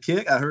saw the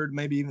kick. I heard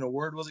maybe even a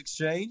word was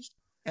exchanged,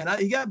 and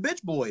he got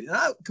bitch boyed. And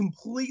I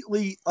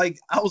completely I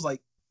was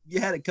like, you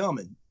had it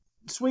coming.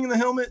 Swinging the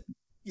helmet,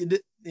 you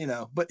did, you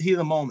know. But heat of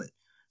the moment.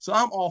 So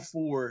I'm all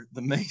for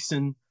the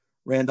Mason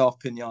Randolph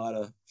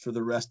piñata for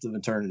the rest of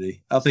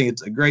eternity. I think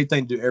it's a great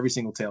thing to do every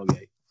single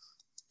tailgate.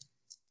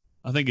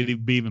 I think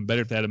it'd be even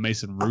better if they had a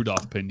Mason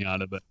Rudolph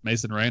piñata, but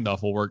Mason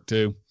Randolph will work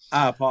too.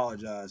 I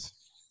apologize.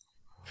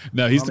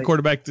 No, he's the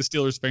quarterback the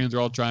Steelers fans are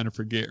all trying to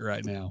forget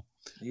right now.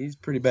 He's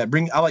pretty bad.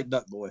 I like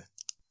Duck Boy.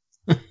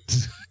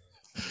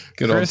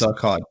 Good old Duck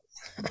Hot.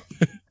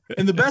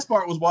 And the best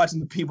part was watching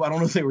the people. I don't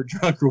know if they were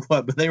drunk or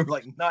what, but they were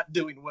like not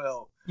doing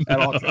well at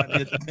all trying to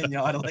hit the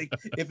piñata. Like,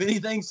 if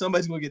anything,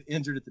 somebody's going to get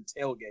injured at the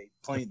tailgate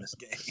playing this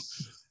game.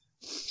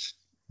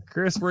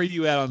 Chris, where are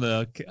you at on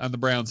the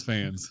Browns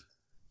fans?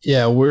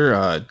 Yeah,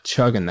 we're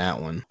chugging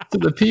that one. To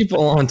the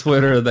people on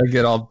Twitter that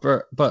get all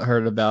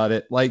butthurt about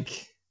it,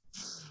 like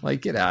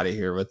get out of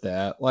here with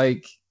that.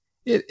 Like,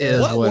 it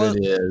is what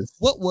it is.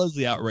 What was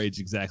the outrage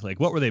exactly? Like,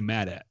 what were they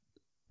mad at?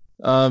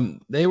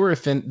 They were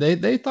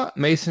they thought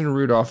Mason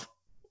Rudolph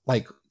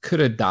could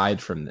have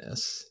died from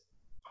this,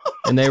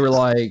 and they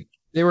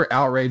were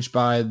outraged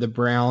by the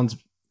Browns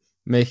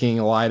making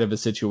light of a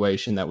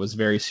situation that was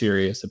very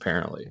serious.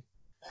 Apparently,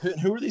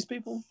 who are these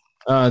people?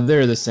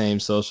 They're the same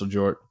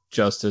social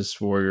justice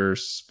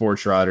warriors,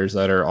 sports writers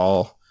that are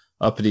all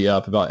uppity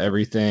up about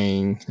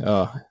everything.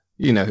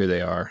 You know who they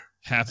are.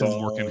 Half of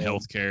them work in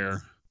healthcare.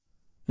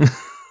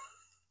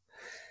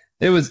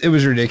 It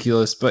was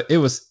ridiculous, but it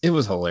was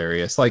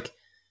hilarious. Like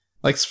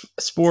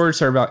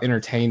sports are about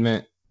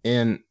entertainment,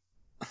 and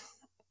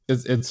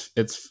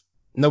it's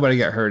nobody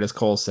got hurt, as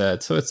Cole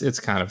said. So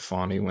it's kind of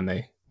funny when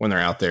they're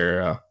out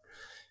there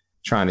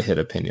trying to hit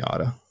a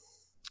piñata.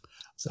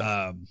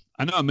 So.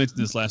 I know I mentioned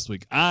this last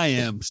week. I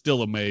am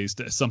still amazed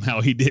that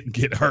somehow he didn't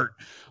get hurt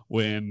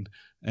when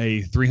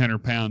a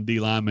 300-pound D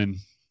lineman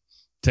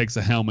takes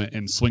a helmet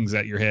and swings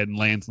at your head and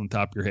lands on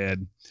top of your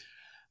head.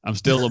 I'm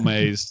still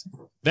amazed.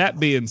 That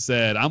being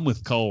said, I'm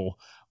with Cole.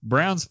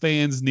 Browns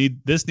fans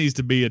needs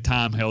to be a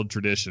time-held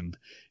tradition.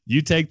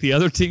 You take the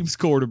other team's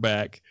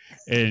quarterback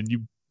and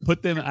you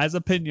put them as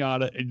a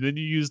piñata, and then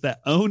you use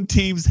that own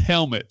team's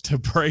helmet to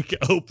break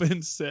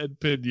open said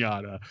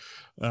piñata.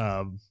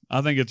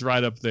 I think it's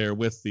right up there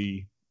with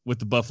the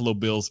Buffalo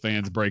Bills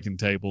fans breaking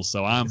tables.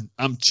 So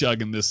I'm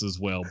chugging this as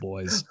well,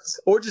 boys.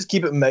 Or just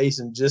keep it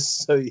Mason,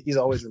 just so he's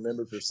always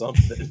remembered for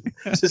something.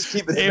 Just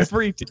keep it.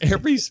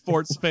 Every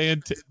sports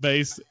fan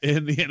base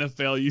in the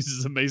NFL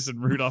uses a Mason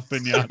Rudolph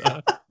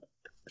piñata.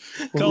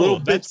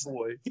 Little bitch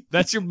boy.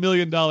 That's your $1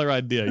 million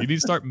idea. You need to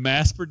start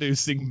mass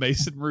producing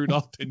Mason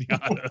Rudolph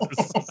piñatas.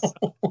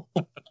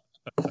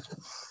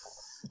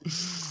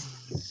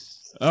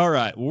 All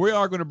right. Well, we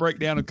are going to break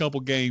down a couple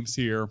games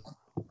here.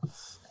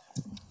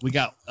 We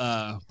got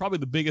probably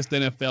the biggest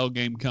NFL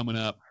game coming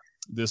up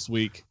this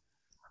week.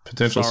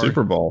 Potential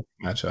Super Bowl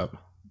matchup.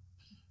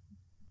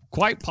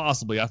 Quite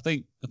possibly. I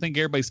think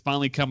everybody's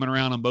finally coming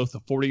around on both the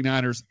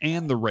 49ers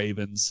and the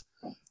Ravens.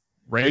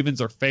 Ravens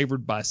are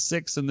favored by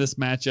 6 in this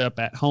matchup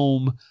at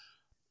home.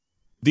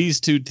 These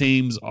two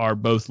teams are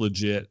both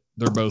legit.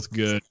 They're both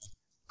good.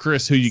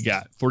 Chris, who you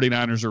got?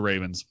 49ers or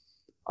Ravens?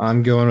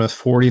 I'm going with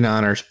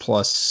 49ers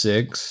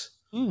 +6.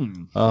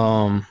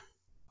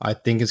 I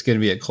think it's going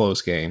to be a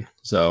close game.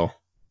 So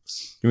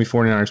give me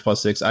 49ers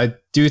 +6. I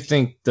do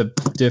think the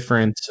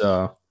difference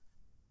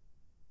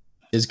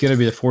is going to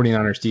be the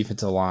 49ers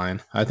defensive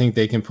line. I think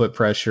they can put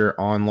pressure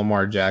on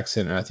Lamar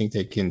Jackson, and I think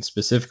they can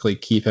specifically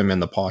keep him in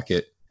the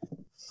pocket.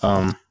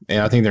 And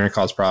I think they're going to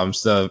cause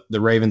problems. The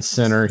Ravens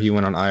center, he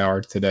went on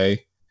IR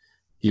today.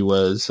 He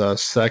was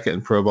second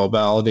in Pro Bowl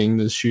balloting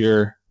this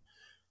year.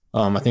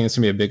 I think it's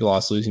going to be a big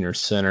loss losing your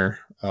center,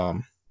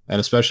 and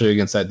especially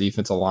against that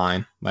defensive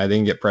line. I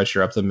think get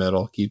pressure up the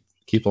middle,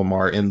 keep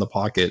Lamar in the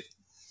pocket.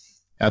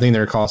 I think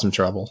they're going to cause some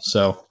trouble.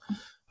 So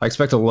I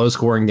expect a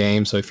low-scoring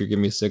game. So if you're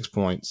giving me 6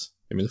 points,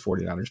 give me the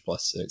 49ers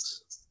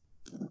 +6.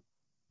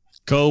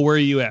 Cole, where are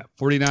you at?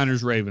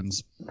 49ers,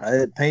 Ravens.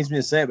 It pains me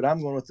to say it, but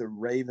I'm going with the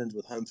Ravens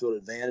with home field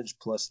advantage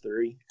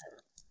 +3.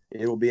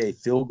 It will be a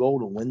field goal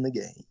to win the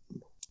game.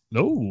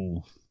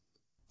 No.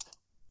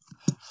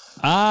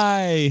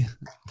 I'm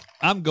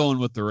going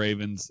with the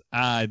Ravens.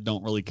 I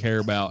don't really care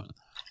about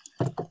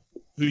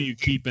who you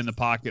keep in the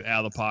pocket,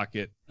 out of the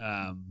pocket.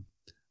 I'm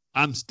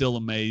still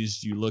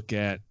amazed. You look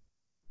at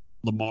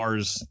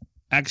Lamar's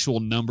actual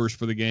numbers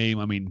for the game.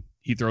 I mean,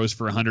 he throws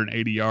for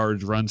 180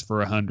 yards, runs for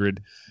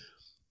 100,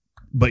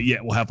 but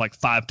yet we'll have like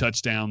 5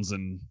 touchdowns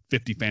and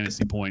 50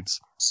 fantasy points.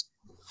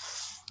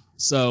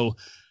 So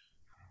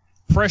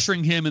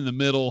pressuring him in the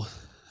middle,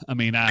 I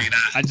mean, I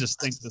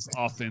just think this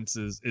offense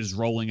is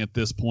rolling at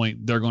this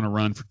point. They're going to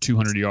run for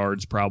 200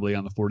 yards probably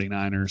on the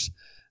 49ers.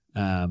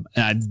 And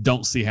I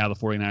don't see how the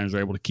 49ers are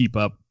able to keep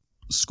up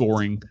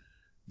scoring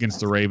against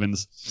the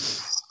Ravens.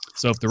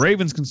 So if the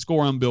Ravens can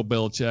score on Bill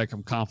Belichick,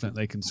 I'm confident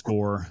they can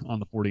score on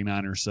the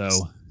 49ers. So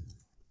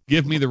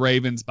give me the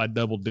Ravens by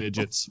double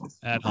digits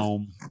at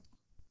home.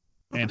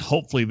 And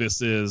hopefully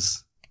this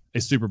is a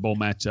Super Bowl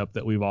matchup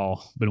that we've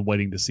all been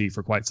waiting to see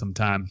for quite some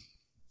time.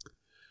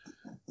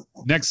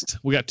 Next,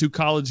 we got 2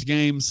 college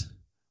games.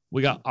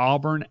 We got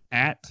Alabama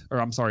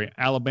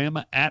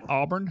at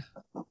Auburn.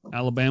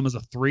 Alabama's a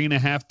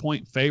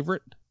 3.5-point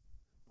favorite.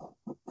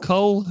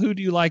 Cole, who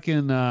do you like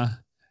in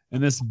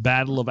this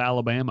battle of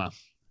Alabama?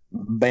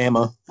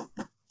 Bama.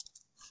 I'll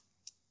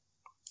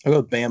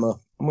go with Bama.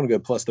 I'm going to go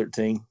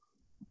 +13.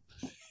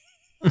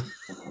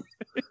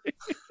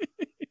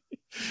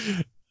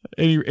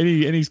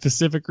 Any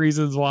specific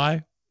reasons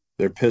why?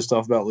 They're pissed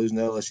off about losing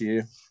to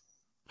LSU.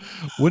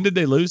 When did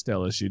they lose to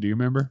LSU? Do you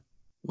remember?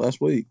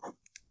 Last week.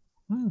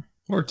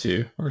 Or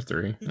 2 or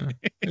 3.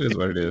 It is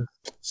what it is.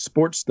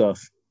 Sports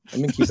stuff. I've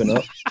been keeping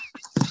up.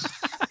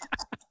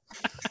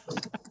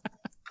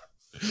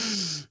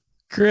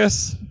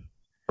 Chris,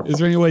 is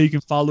there any way you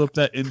can follow up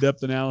that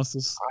in-depth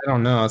analysis? I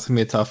don't know. It's going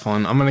to be a tough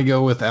one. I'm going to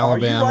go with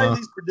Alabama. Are you writing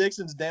these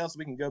predictions down so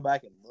we can go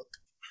back and look?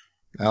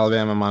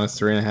 Alabama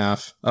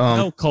 -3.5.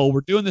 No, Cole,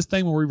 we're doing this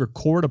thing where we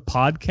record a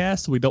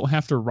podcast so we don't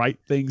have to write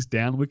things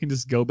down. We can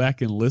just go back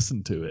and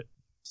listen to it.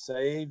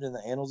 Saved in the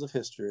annals of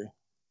history.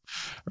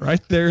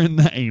 Right there in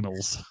the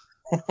annals.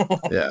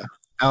 Yeah.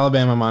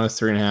 Alabama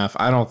 -3.5.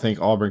 I don't think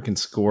Auburn can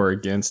score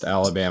against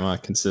Alabama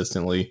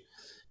consistently,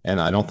 and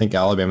I don't think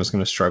Alabama's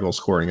going to struggle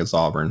scoring against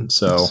Auburn.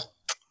 So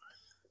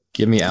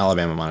give me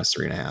Alabama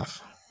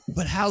 -3.5.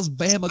 But how's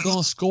Bama going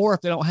to score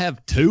if they don't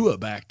have Tua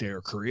back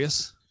there,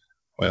 Chris?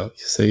 Well,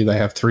 you see, they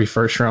have 3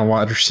 first-round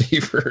wide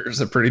receivers,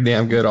 a pretty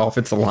damn good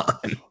offensive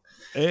line.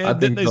 And I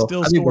think they'll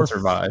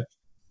survive.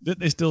 Didn't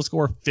they still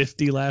score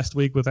 50 last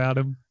week without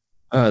him?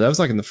 That was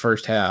like in the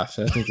first half.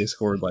 I think they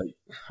scored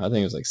I think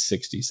it was like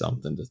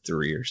 60-something to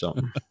 3 or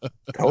something.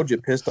 Told you,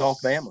 pissed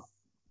off Bama.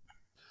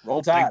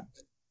 Roll Tide.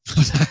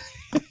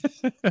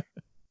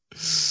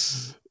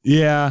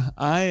 Yeah,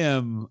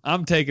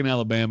 I'm taking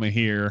Alabama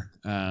here.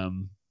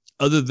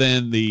 Other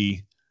than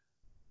the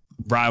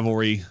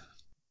rivalry,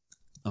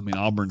 I mean,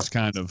 Auburn's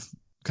kind of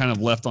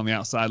left on the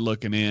outside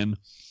looking in.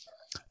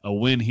 A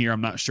win here,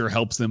 I'm not sure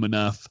helps them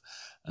enough.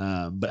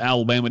 But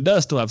Alabama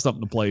does still have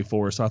something to play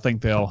for, so I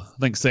think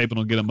Saban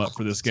will get them up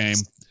for this game.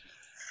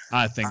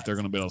 I think they're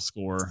going to be able to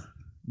score.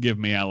 Give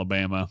me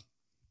Alabama.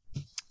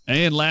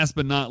 And last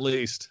but not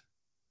least,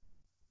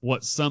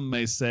 what some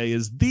may say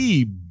is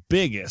the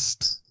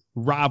biggest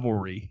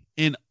rivalry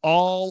in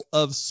all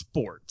of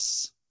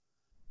sports.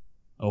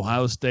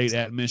 Ohio State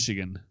at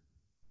Michigan.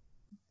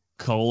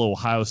 Cole,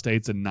 Ohio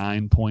State's a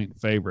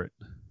 9-point favorite.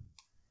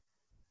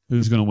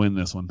 Who's going to win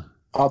this one?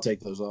 I'll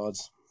take those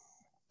odds.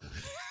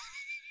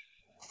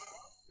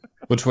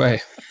 Which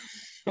way?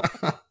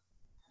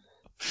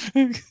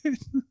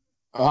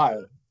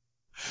 Ohio.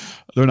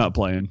 They're not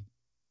playing.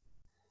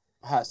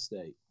 Ohio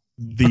State.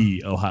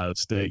 The Ohio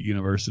State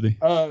University.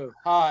 Oh,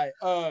 hi.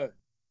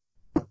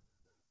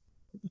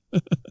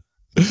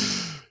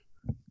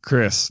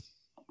 Chris.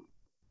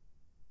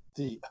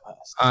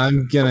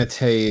 I'm going to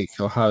take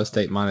Ohio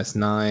State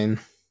 -9.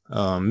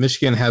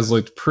 Michigan has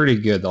looked pretty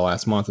good the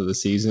last month of the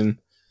season,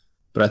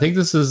 but I think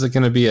this is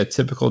going to be a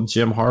typical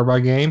Jim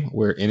Harbaugh game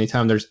where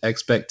anytime there's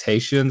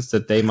expectations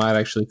that they might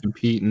actually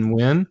compete and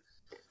win,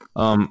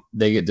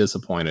 they get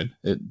disappointed.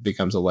 It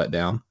becomes a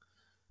letdown.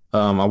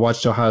 I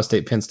watched Ohio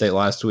State, Penn State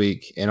last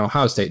week, and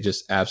Ohio State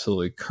just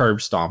absolutely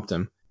curb stomped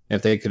them.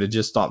 If they could have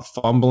just stopped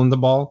fumbling the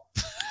ball,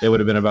 it would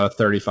have been about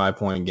a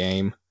 35-point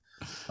game.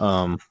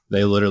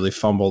 They literally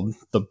fumbled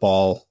the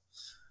ball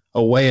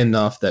away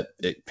enough that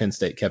Penn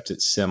State kept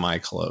it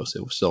semi-close.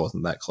 It still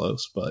wasn't that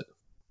close, but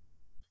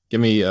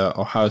give me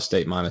Ohio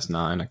State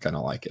 -9. I kind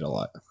of like it a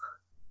lot.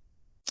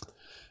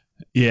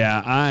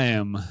 Yeah,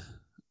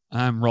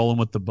 I'm rolling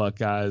with the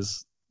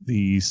Buckeyes.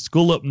 The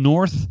school up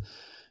north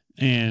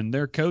and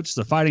their coach,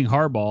 the Fighting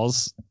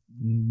Harbaughs,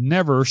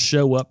 never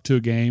show up to a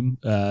game.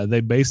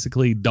 They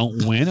basically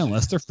don't win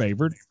unless they're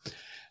favored.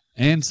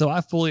 And so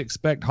I fully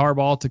expect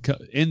Harbaugh to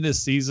end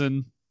this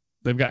season.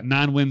 They've got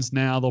 9 wins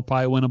now. They'll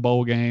probably win a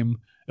bowl game.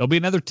 It'll be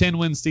another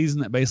 10-win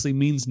season that basically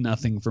means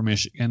nothing for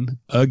Michigan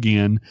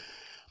again.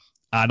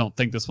 I don't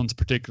think this one's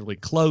particularly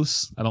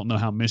close. I don't know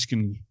how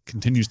Michigan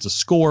continues to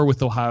score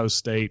with Ohio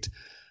State,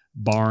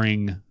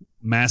 barring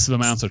massive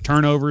amounts of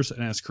turnovers.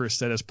 And as Chris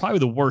said, it's probably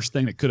the worst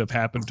thing that could have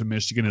happened to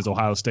Michigan is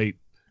Ohio State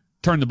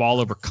turned the ball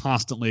over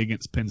constantly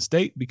against Penn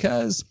State,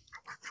 because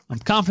I'm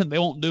confident they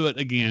won't do it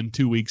again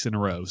 2 weeks in a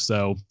row.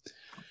 So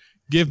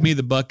give me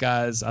the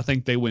Buckeyes. I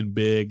think they win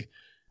big.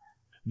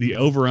 The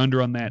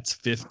over-under on that's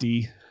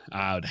 50.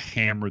 I would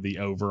hammer the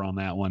over on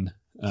that one.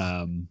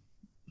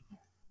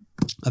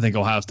 I think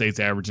Ohio State's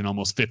averaging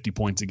almost 50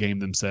 points a game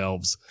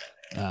themselves.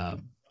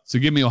 So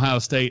give me Ohio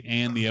State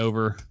and the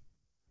over.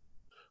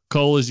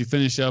 Cole, as you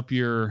finish up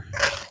your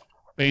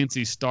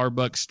fancy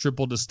Starbucks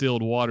triple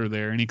distilled water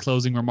there, any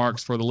closing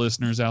remarks for the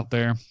listeners out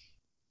there?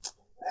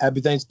 Happy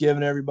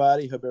Thanksgiving,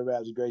 everybody. Hope everybody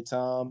has a great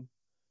time.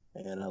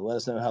 And let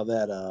us know how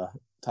that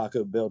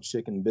Taco Bell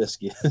chicken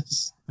biscuit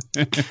is.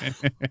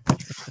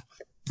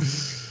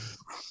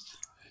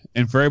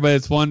 And for everybody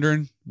that's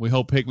wondering, we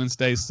hope Hickman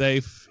stays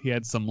safe. He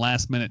had some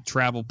last-minute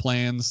travel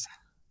plans.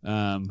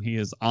 He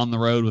is on the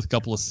road with a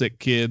couple of sick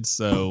kids,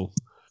 so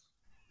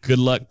good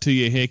luck to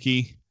you,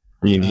 Hickey.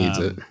 He needs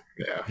it.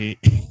 Yeah.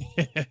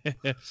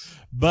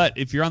 But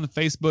if you're on the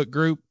Facebook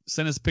group,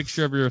 send us a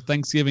picture of your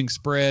Thanksgiving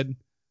spread.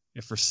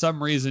 If for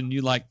some reason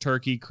you like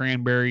turkey,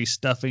 cranberry,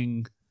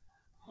 stuffing,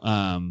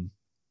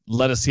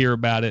 let us hear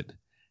about it.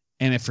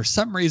 And if for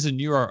some reason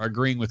you are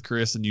agreeing with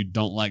Chris and you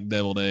don't like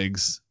deviled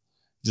eggs,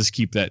 just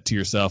keep that to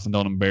yourself and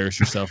don't embarrass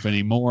yourself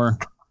anymore.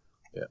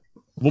 Yeah.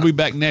 We'll be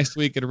back next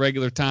week at a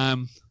regular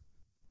time.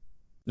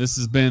 This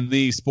has been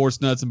the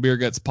Sports Nuts and Beer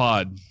Guts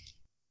Pod.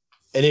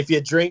 And if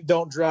you drink,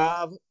 don't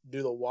drive,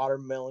 do the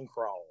watermelon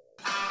crawl.